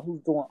came out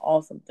who's doing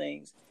awesome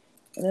things.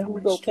 And then I'm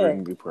who's okay?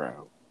 extremely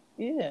proud.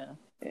 Yeah,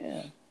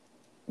 yeah.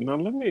 Now,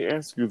 let me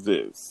ask you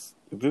this.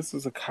 This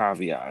is a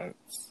caveat.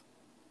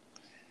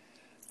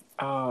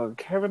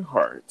 Kevin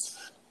Hart.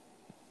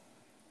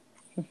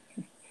 Oh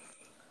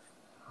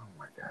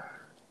my God.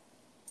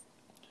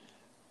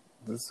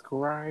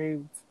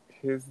 Described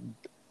his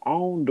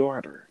own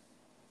daughter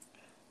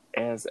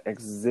as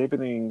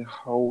exhibiting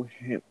hoe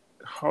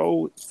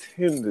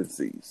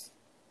tendencies.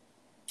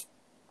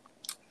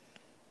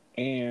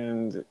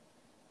 And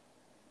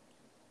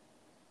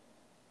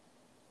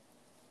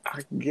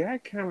I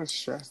got kind of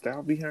stressed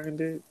out behind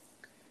it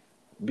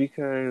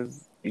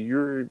because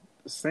you're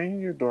saying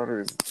your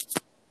daughter is,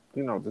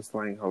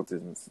 displaying hoe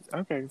tendencies.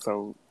 Okay,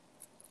 so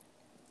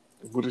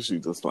what is she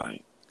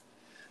displaying?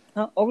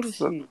 How old is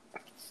So she?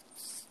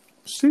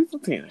 she's a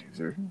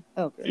teenager.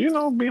 Okay.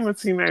 Being a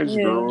teenage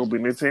Yeah. girl,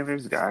 being a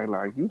teenage guy,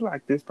 like you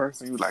like this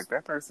person, you like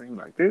that person, you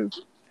like this.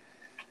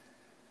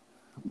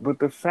 But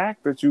the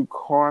fact that you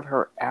called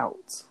her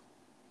out,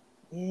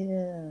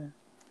 Yeah.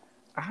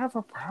 I have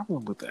a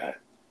problem with that.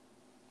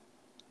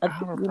 I I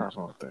have think a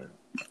problem with that.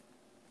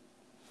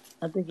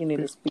 I think you need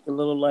to speak a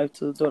little life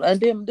to the daughter. And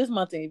then this is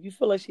my thing. If you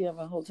feel like she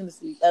having a whole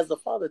tendency as a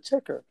father,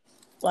 check her.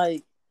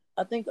 Like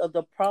I think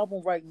the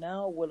problem right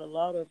now with a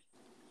lot of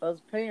us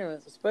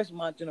parents, especially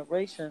my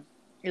generation,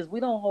 is we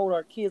don't hold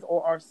our kids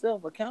or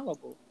ourselves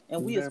accountable.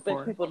 And we That expect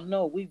part. people to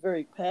know. We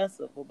very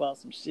passive about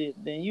some shit.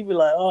 Then you be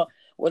like, oh,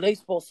 well, they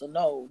supposed to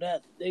know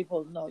that. They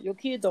supposed to know. Your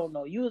kid don't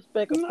know. You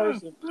expect a No,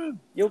 person, no.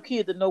 your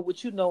kid to know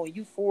what you know, and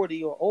you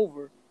 40 or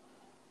over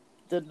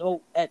to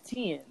know at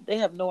 10. They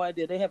have no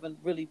idea. They haven't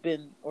really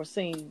been or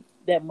seen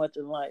that much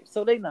in life,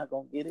 so they not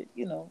gonna get it.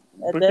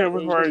 At that Because it's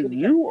age, they like really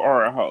can't. you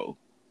are a hoe.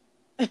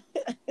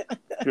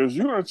 Because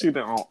you done cheated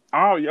on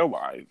all your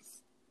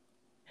wives.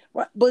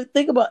 Right, but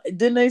think about.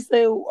 Didn't they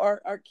say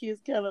our kids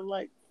kind of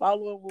like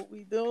following what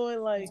we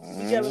doing? Like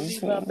we gotta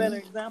lead by a better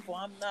Mm-hmm. example.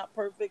 I'm not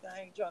perfect.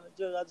 I ain't trying to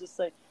judge. I just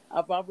say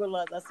if I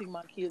realize I see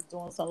my kids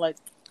doing something like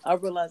I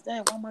realize,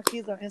 damn, why my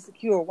kids are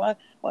insecure? Why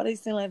they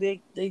seem like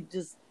they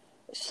just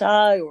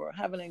shy or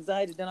having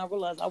anxiety? Then I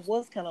realized I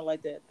was kind of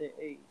like that at their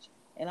age,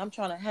 and I'm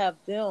trying to have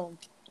them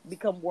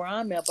become where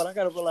I'm at. But I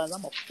gotta realize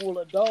I'm a full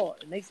adult,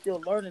 and they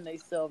still learning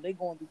themselves. They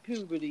going through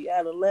puberty,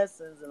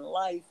 adolescence, and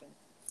life, and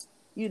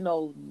you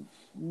know,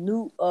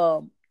 new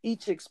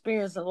each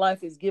experience in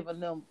life is giving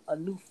them a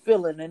new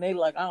feeling and they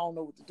like, I don't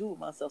know what to do with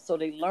myself. So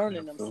they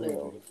learning Absolutely.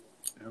 themselves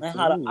and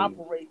how to Absolutely.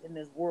 operate in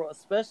this world,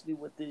 especially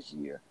with this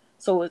year.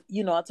 So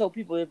I told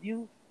people if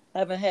you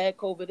haven't had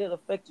COVID, it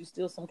affect you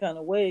still some kind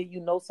of way.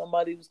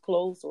 Somebody who's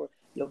close or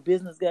your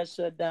business got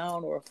shut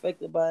down or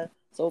affected by it.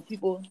 So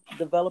people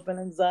developing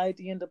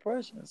anxiety and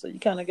depression. So you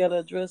kind of got to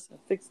address and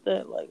fix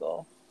that. Like,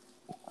 oh,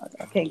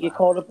 I can't get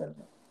caught up in it.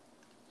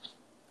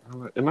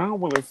 And I don't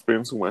want to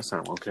spend too much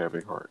time on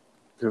Kevin Hart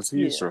because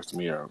he Yeah. stressed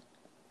me out.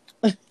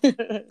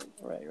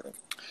 Right.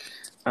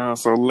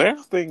 So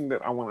last thing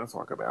that I want to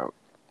talk about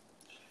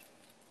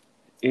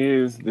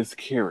is this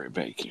carrot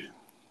bacon.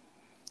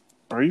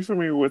 Are you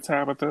familiar with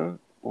Tabitha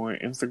on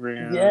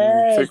Instagram,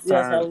 Yes, I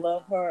TikTok?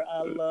 love her.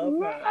 I love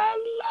her. I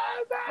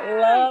love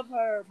Love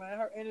her, man.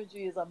 Her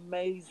energy is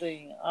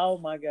amazing. Oh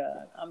my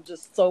God. I'm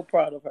just so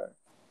proud of her.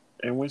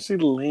 it. And when she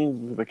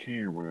leans into the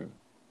camera,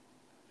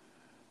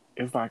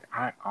 it's like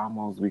I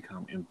almost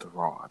become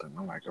enthralled. And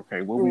I'm like,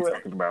 okay, what are we Right.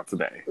 talking about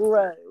today?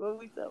 Right. What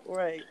we thought.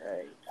 Right.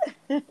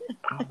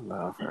 I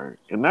love her.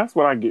 And that's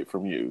what I get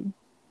from you.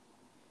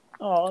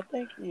 Oh,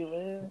 thank you,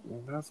 man.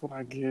 And that's what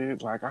I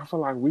get. Like, I feel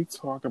like we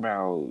talk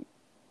about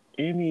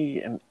any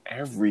and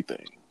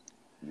everything.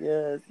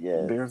 Yes.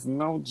 There's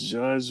no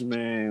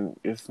judgment.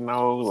 It's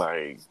no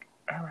like,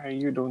 all right,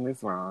 you're doing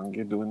this wrong.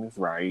 You're doing this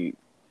right.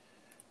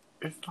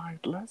 It's like,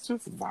 let's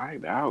just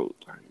vibe out.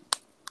 Like,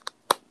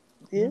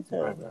 let's Yeah.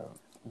 vibe out.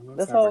 And let's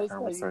That's have a always tell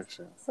you,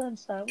 conversation.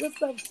 sunshine.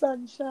 What's up,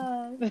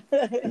 sunshine?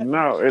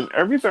 No, and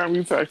every time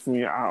you text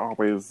me,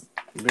 there's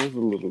a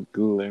little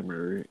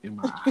glimmer in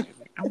my eye.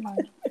 I'm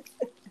like,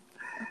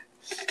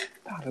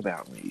 thought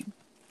about me.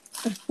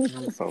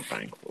 I'm so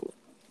thankful.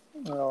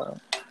 Oh,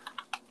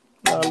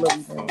 I I'm love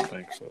you, so man.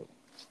 thankful.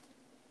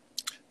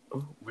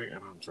 Oh, wait,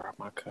 and I dropped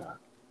my cup.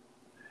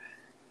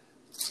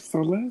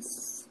 So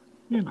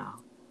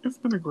it's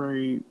been a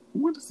great,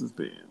 what has this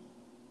been?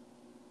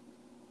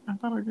 I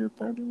thought I did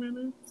 30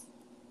 minutes.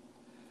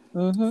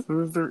 Mm-hmm. So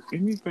is there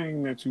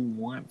anything that you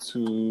want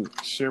to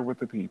share with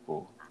the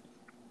people?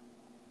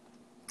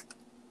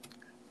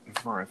 As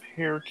far as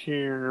hair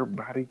care,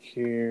 body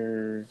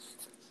care,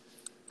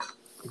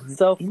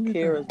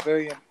 Self-care is anything?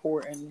 very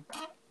important.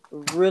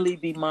 Really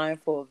be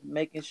mindful of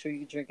making sure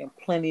you're drinking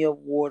plenty of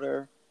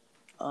water.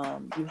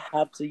 You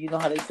have to,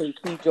 how they say,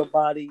 feed your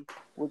body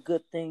with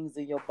good things,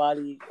 and your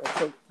body will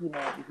take,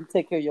 if you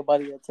take care of your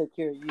body, it'll take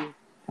care of you.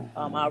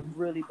 I Mm-hmm.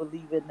 really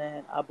believe in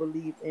that. I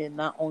believe in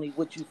not only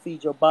what you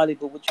feed your body,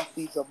 but what you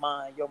feed your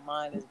mind. Your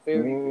mind is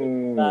very, very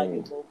Mm.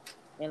 valuable,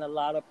 and a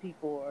lot of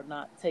people are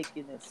not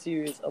taking it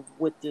serious of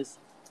with this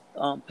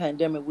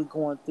pandemic we're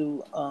going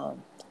through.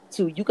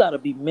 Too, you got to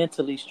be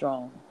mentally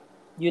strong.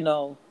 You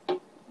know,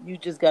 you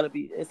just got to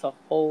be. It's a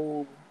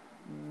whole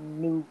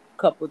new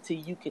cup of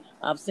tea.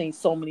 I've seen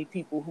so many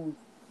people who's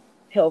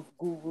health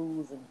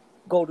gurus and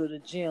go to the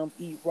gym,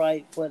 eat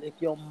right, but if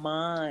your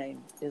mind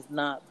is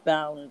not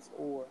balanced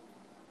or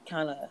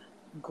kind of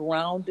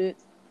grounded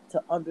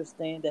to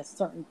understand that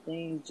certain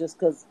things, just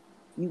because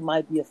you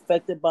might be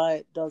affected by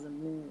it,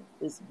 doesn't mean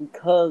it's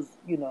because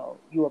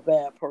you're a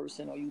bad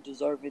person or you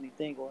deserve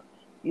anything, or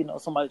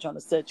somebody trying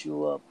to set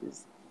you up.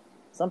 Is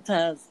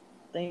sometimes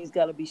things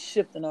got to be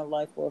shifted in our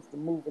life for us to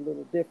move a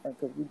little different,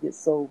 because we get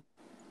so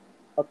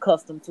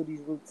accustomed to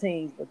these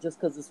routines. But just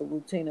because it's a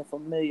routine and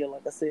familiar,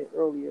 like I said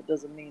earlier, it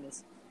doesn't mean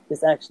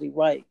it's actually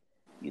right.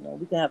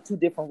 We can have two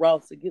different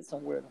routes to get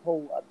somewhere. The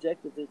whole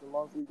objective is as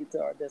long as we get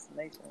to our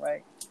destination,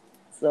 right?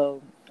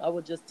 So I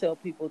would just tell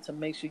people to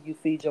make sure you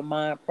feed your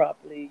mind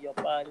properly, your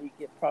body,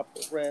 get proper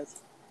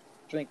rest,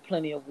 drink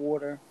plenty of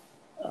water.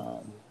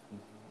 Um,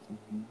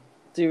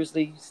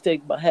 Seriously, stay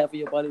about half of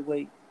your body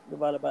weight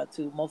divided by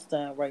two. Most of the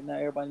time, right now,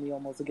 everybody need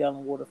almost a gallon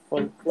of water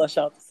to flush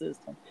out the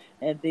system.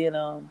 And then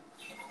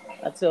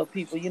I tell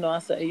people, I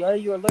say, hey, are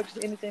you allergic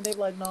to anything? They be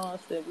like, no. I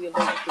said, we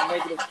allergic to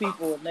negative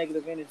people and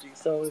negative energy.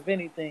 So if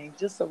anything,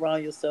 just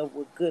surround yourself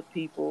with good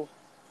people.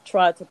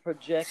 Try to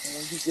project, and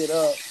when you get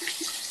up,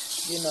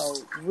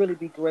 really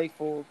be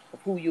grateful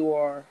of who you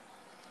are,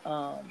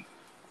 um,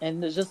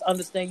 and to just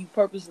understand you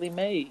purposely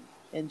made,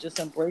 and just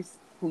embrace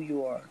who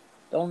you are.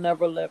 Don't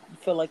never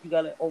feel like you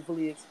gotta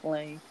overly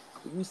explain.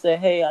 If you say,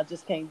 "Hey, I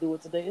just can't do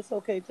it today," it's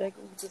okay,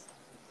 Jacob. Just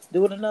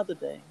do it another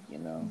day.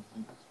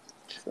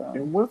 So.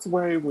 In what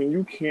way, when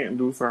you can't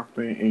do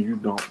something and you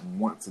don't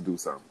want to do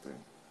something,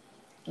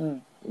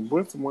 Mm.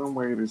 what's one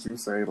way that you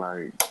say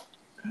like,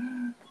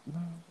 no,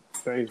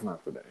 today's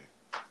not the day?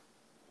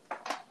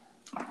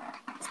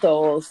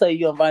 So say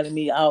you invited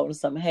me out or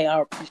something. Hey, I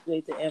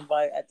appreciate the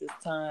invite at this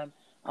time.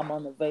 I'm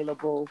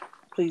unavailable.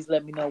 Please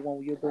let me know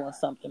when you're doing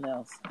something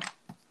else.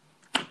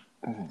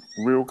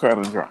 Real cut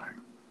and dry.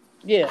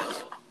 Yeah,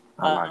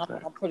 I like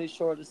that. I'm pretty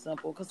sure it's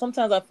simple. Because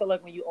sometimes I feel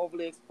like when you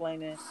overly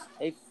explain it,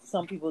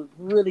 some people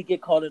really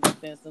get caught in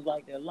offenses,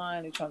 like they're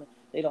lying.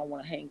 They don't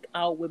want to hang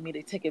out with me.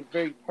 They take it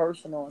very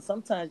personal. And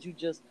sometimes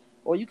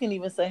or you can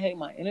even say, "Hey,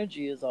 my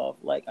energy is off.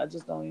 Like I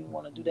just don't even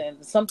want to do that."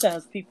 And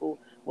sometimes people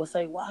will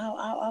say, "Wow,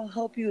 I'll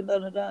help you." Da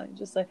da da. And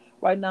just say,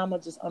 "Right now,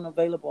 I'm just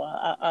unavailable."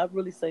 I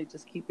really say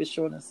just keep it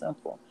short and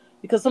simple,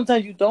 because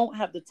sometimes you don't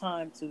have the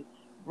time to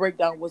break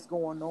down what's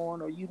going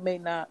on, or you may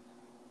not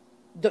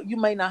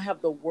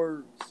have the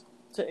words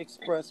to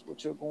express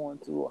what you're going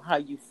through or how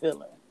you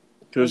feeling.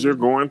 Because you're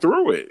going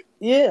through it.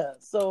 Yeah.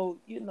 So,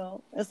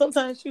 and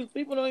sometimes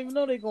people don't even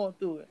know they're going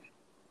through it.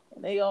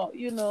 And they all,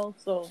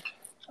 so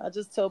I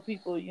just tell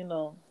people,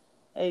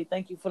 hey,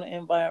 thank you for the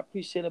invite. I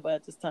appreciate it. But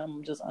at this time,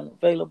 I'm just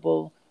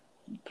unavailable.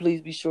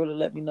 Please be sure to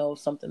let me know if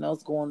something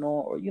else going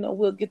on, or,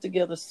 we'll get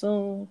together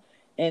soon.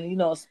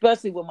 And,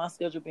 especially with my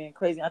schedule being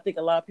crazy, I think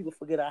a lot of people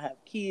forget I have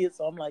kids.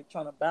 So I'm like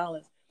trying to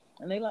balance.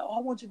 And they like, oh,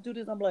 I want you to do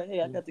this. I'm like,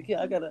 hey, I got the kid.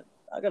 I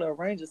gotta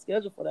arrange a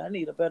schedule for that. I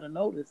need a better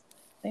notice.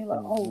 And they're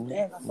like, oh,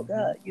 dang, I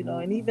forgot.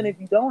 And even if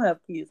you don't have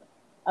kids,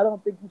 I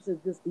don't think you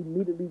should just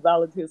immediately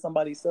volunteer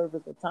somebody's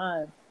service or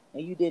time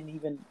and you didn't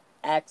even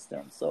ask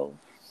them. So,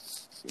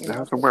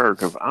 That's the word,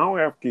 because I don't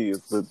have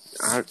kids, but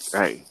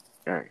hey,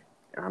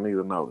 I need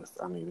a notice.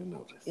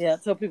 Yeah, I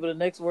tell people the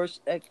next word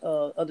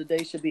of the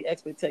day should be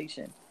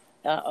expectation.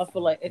 I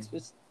feel like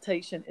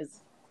expectation is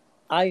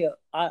I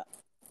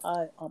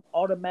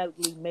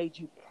automatically made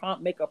you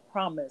make a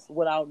promise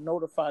without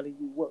notifying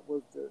you what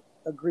was the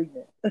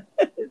agreement.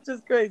 It's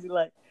just crazy.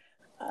 Like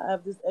I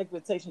have this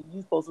expectation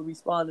you're supposed to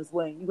respond this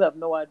way, and you have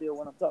no idea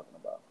what I'm talking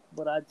about.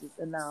 But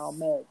and now I'm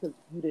mad because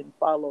you didn't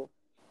follow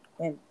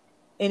and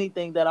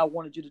anything that I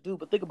wanted you to do.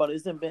 But think about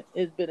it,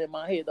 it's been in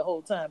my head the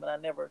whole time, and I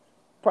never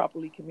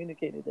properly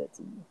communicated that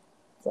to you.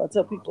 So I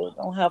tell people,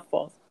 don't have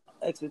false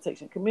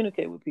expectation.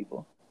 Communicate with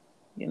people.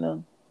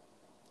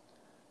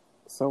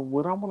 So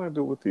what I want to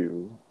do with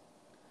you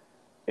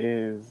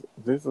is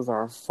this is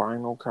our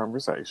final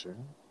conversation.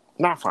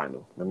 Not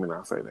final. Let me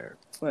not say that.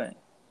 Right.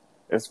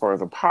 As far as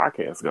the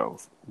podcast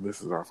goes,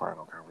 this is our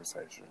final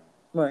conversation.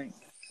 Right.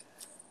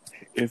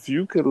 If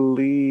you could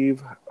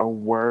leave a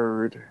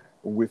word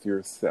with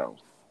yourself,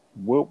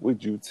 what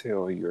would you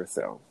tell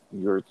yourself?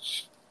 Your,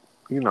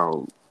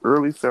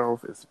 early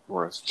self, as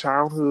far as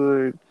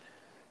childhood,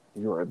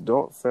 your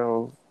adult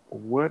self.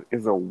 What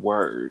is a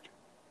word?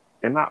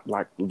 And not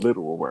like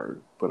literal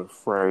word, but a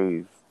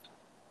phrase.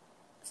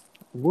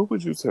 What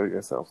would you tell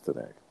yourself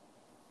today?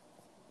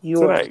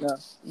 You are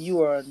enough.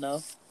 You are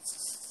enough.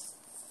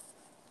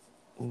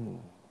 And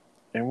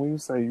when you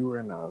say you are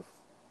enough,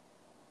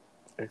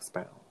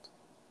 expound.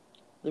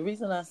 The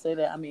reason I say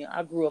that,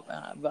 I grew up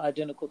with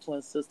identical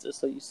twin sisters,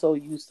 so you're so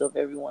used to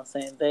everyone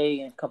saying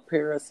they and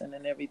comparison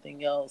and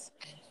everything else.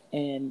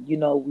 And,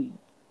 we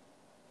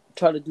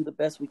try to do the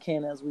best we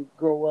can as we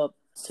grow up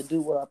to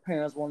do what our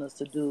parents want us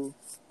to do.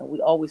 And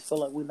we always feel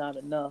like we're not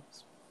enough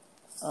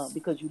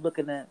because you're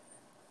looking at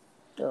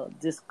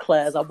this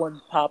class. I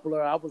wasn't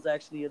popular. I was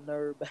actually a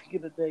nerd back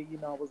in the day.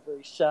 I was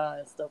very shy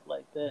and stuff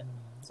like that.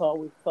 So I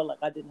always felt like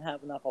I didn't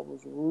have enough. I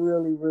was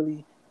really,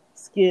 really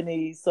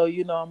skinny. So,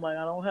 I'm like,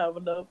 I don't have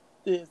enough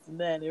this and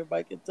that. And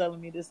everybody kept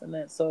telling me this and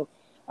that. So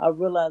I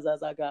realized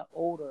as I got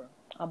older,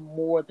 I'm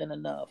more than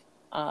enough.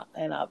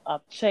 And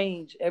I've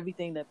changed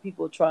everything that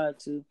people tried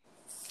to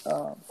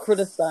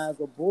criticize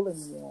or bully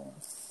me on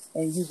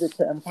and use it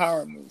to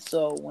empower me.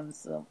 So when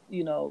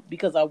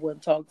because I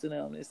wouldn't talk to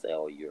them, they say,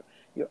 "Oh,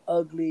 you're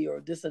ugly" or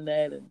this and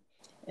that, and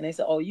they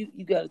say, "Oh, you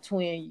got a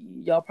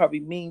twin. Y'all probably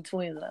mean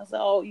twins." And I said,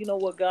 "Oh, you know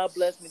what? God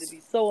blessed me to be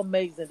so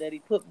amazing that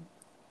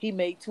He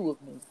made two of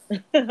me."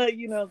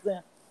 You know what I'm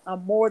saying?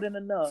 I'm more than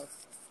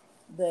enough.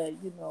 That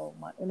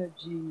my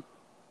energy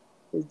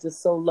is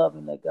just so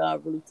loving that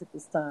God really took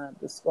His time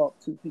to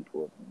sculpt two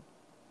people of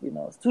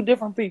me. It's two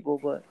different people,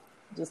 but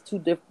just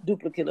two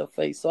duplicate of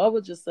face. So I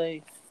would just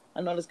say, I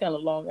know that's kind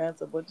of a long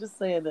answer, but just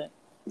saying that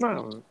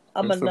No,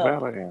 I'm it's enough. a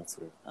valid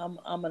answer.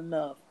 I'm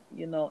enough,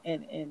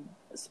 and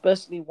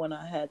especially when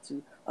I had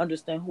to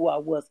understand who I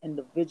was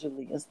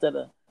individually instead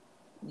of,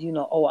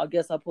 oh, I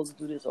guess I'm supposed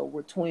to do this, or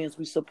we're twins,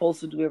 we're supposed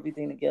to do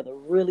everything together.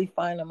 Really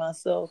finding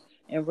myself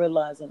and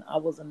realizing I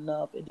was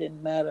enough. It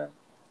didn't matter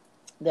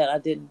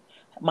that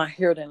my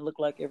hair didn't look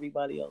like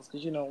everybody else,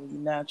 because when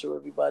you're natural,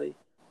 everybody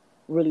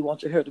really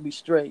want your hair to be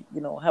straight,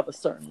 have a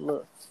certain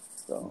look.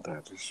 So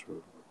that is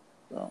true.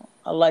 So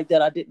I like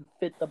that I didn't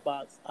fit the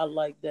box. I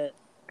like that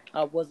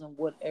I wasn't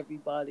what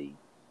everybody,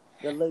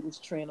 the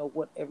latest trend or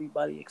what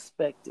everybody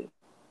expected.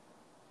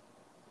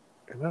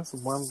 And that's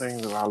one thing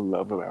that I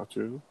love about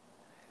you.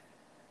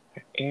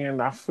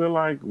 And I feel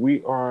like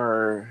we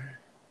are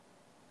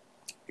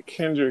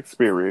kindred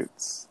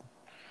spirits.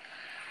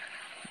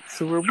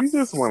 So where we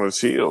just want to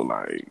chill,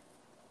 like,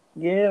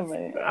 Yeah,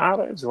 man. all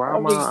that I'll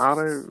drama, be. all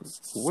that,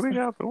 what are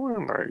y'all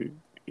doing? Like,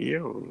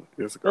 ew,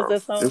 it's What's that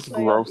gross. song It's say?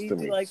 I'm gross to easy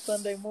me. like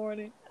Sunday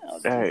morning. I'll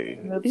just Hey,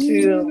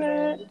 chill,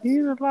 man. eat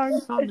it like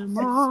Sunday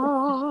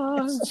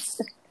morning.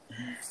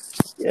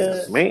 Yeah.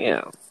 Yes,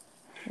 ma'am.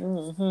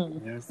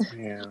 Mm-hmm. Yes,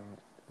 ma'am.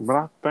 But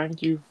I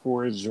thank you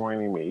for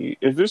joining me.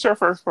 Is this your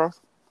first post?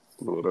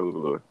 I'm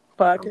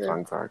Podcast.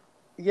 tongue tied.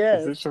 Is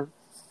Yes. this your?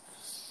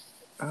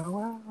 Oh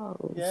wow!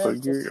 So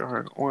Yes. you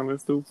are on the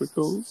Stupid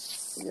Cool?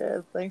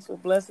 Yes. Thanks for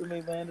blessing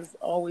me, man. It's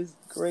always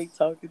great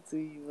talking to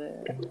you,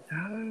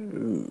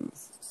 man.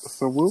 Yes.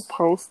 So we'll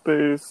post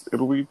this.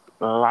 It'll be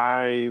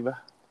live.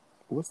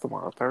 What's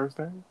tomorrow?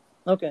 Thursday?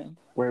 Okay.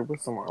 Wait,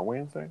 what's tomorrow?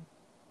 Wednesday?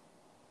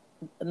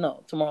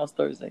 No, tomorrow's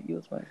Thursday. You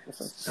was right.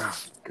 Oh,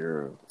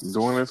 girl.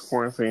 During this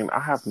quarantine, I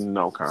have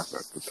no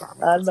concept of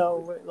time. I know.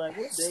 Like,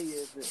 what day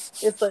is it?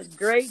 It's a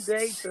great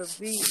day to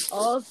be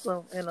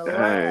awesome and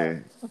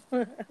alive.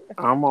 Hey,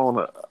 I'm on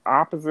the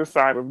opposite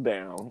side of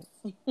down.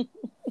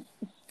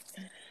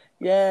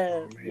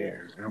 Yes. I'm Yes.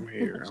 here. I'm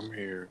here. I'm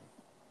here.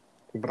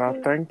 But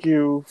I thank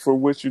you for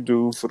what you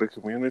do for the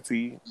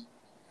community.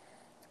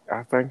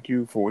 I thank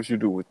you for what you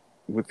do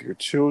with your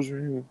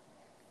children.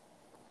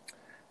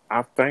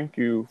 I thank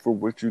you for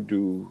what you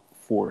do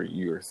for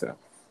yourself.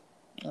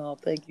 Oh,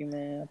 thank you,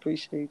 man. I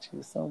appreciate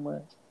you so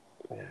much.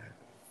 Yeah.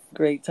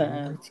 Great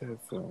And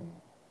time.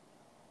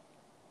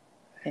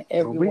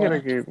 And well, we gotta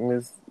everyone. get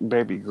Miss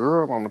Baby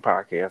Girl on the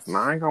podcast. And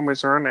I ain't gonna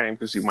mention her name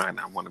because she might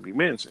not want to be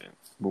mentioned.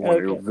 But one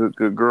of your Okay.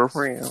 good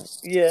girlfriends,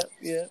 Yeah.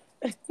 Yeah.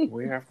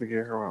 we have to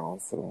get her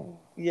on soon.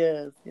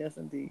 Yes. Yes,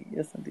 indeed.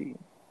 Yes, indeed.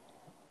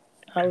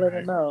 I'll All let her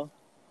right. know.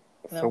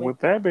 So with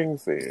that being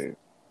said,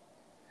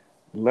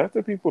 let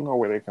the people know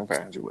where they can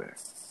find you at.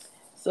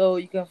 So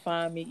you can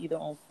find me either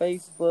on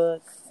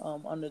Facebook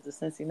under the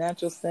Cincy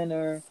Natural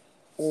Center,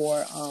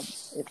 or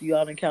if you're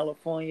out in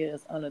California,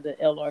 it's under the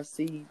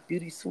LRC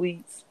Beauty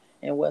Suites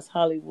in West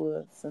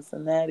Hollywood.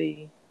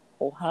 Cincinnati,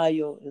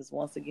 Ohio is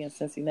once again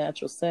Cincy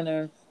Natural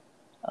Center.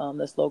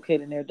 That's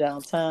located near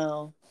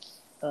downtown.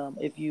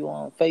 If you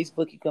on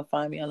Facebook, you can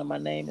find me under my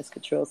name. It's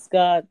Catrell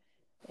Scott,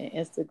 and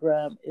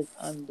Instagram is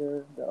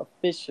under the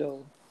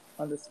official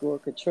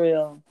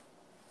 _Catrell.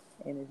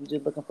 And if you're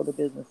just looking for the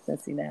business,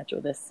 Cincy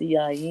Natural, that's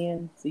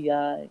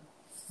CINCI,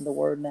 the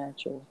word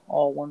natural,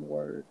 all one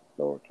word,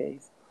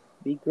 lowercase.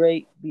 Be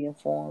great, be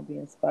informed, be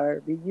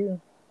inspired, be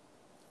you.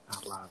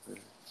 I love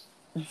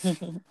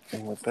it.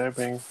 And with that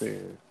being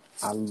said,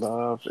 I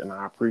love and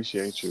I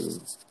appreciate you.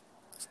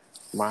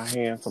 My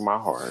hand to my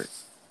heart.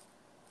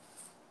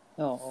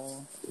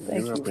 Oh, You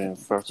thank have you. been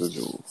such a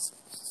jewel.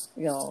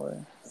 You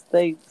know,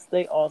 stay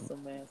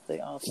awesome, man. Stay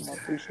awesome. I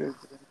appreciate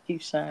you.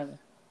 Keep shining.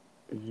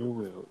 You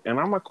will. And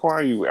I'm going to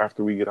call you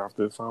after we get off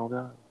this phone,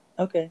 guys.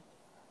 Okay,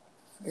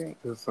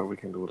 great. Just so we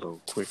can do a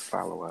little quick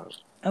follow up.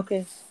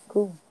 Okay,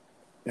 cool.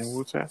 And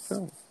we'll chat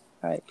soon.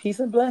 All right, peace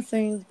and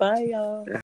blessings. Bye, y'all.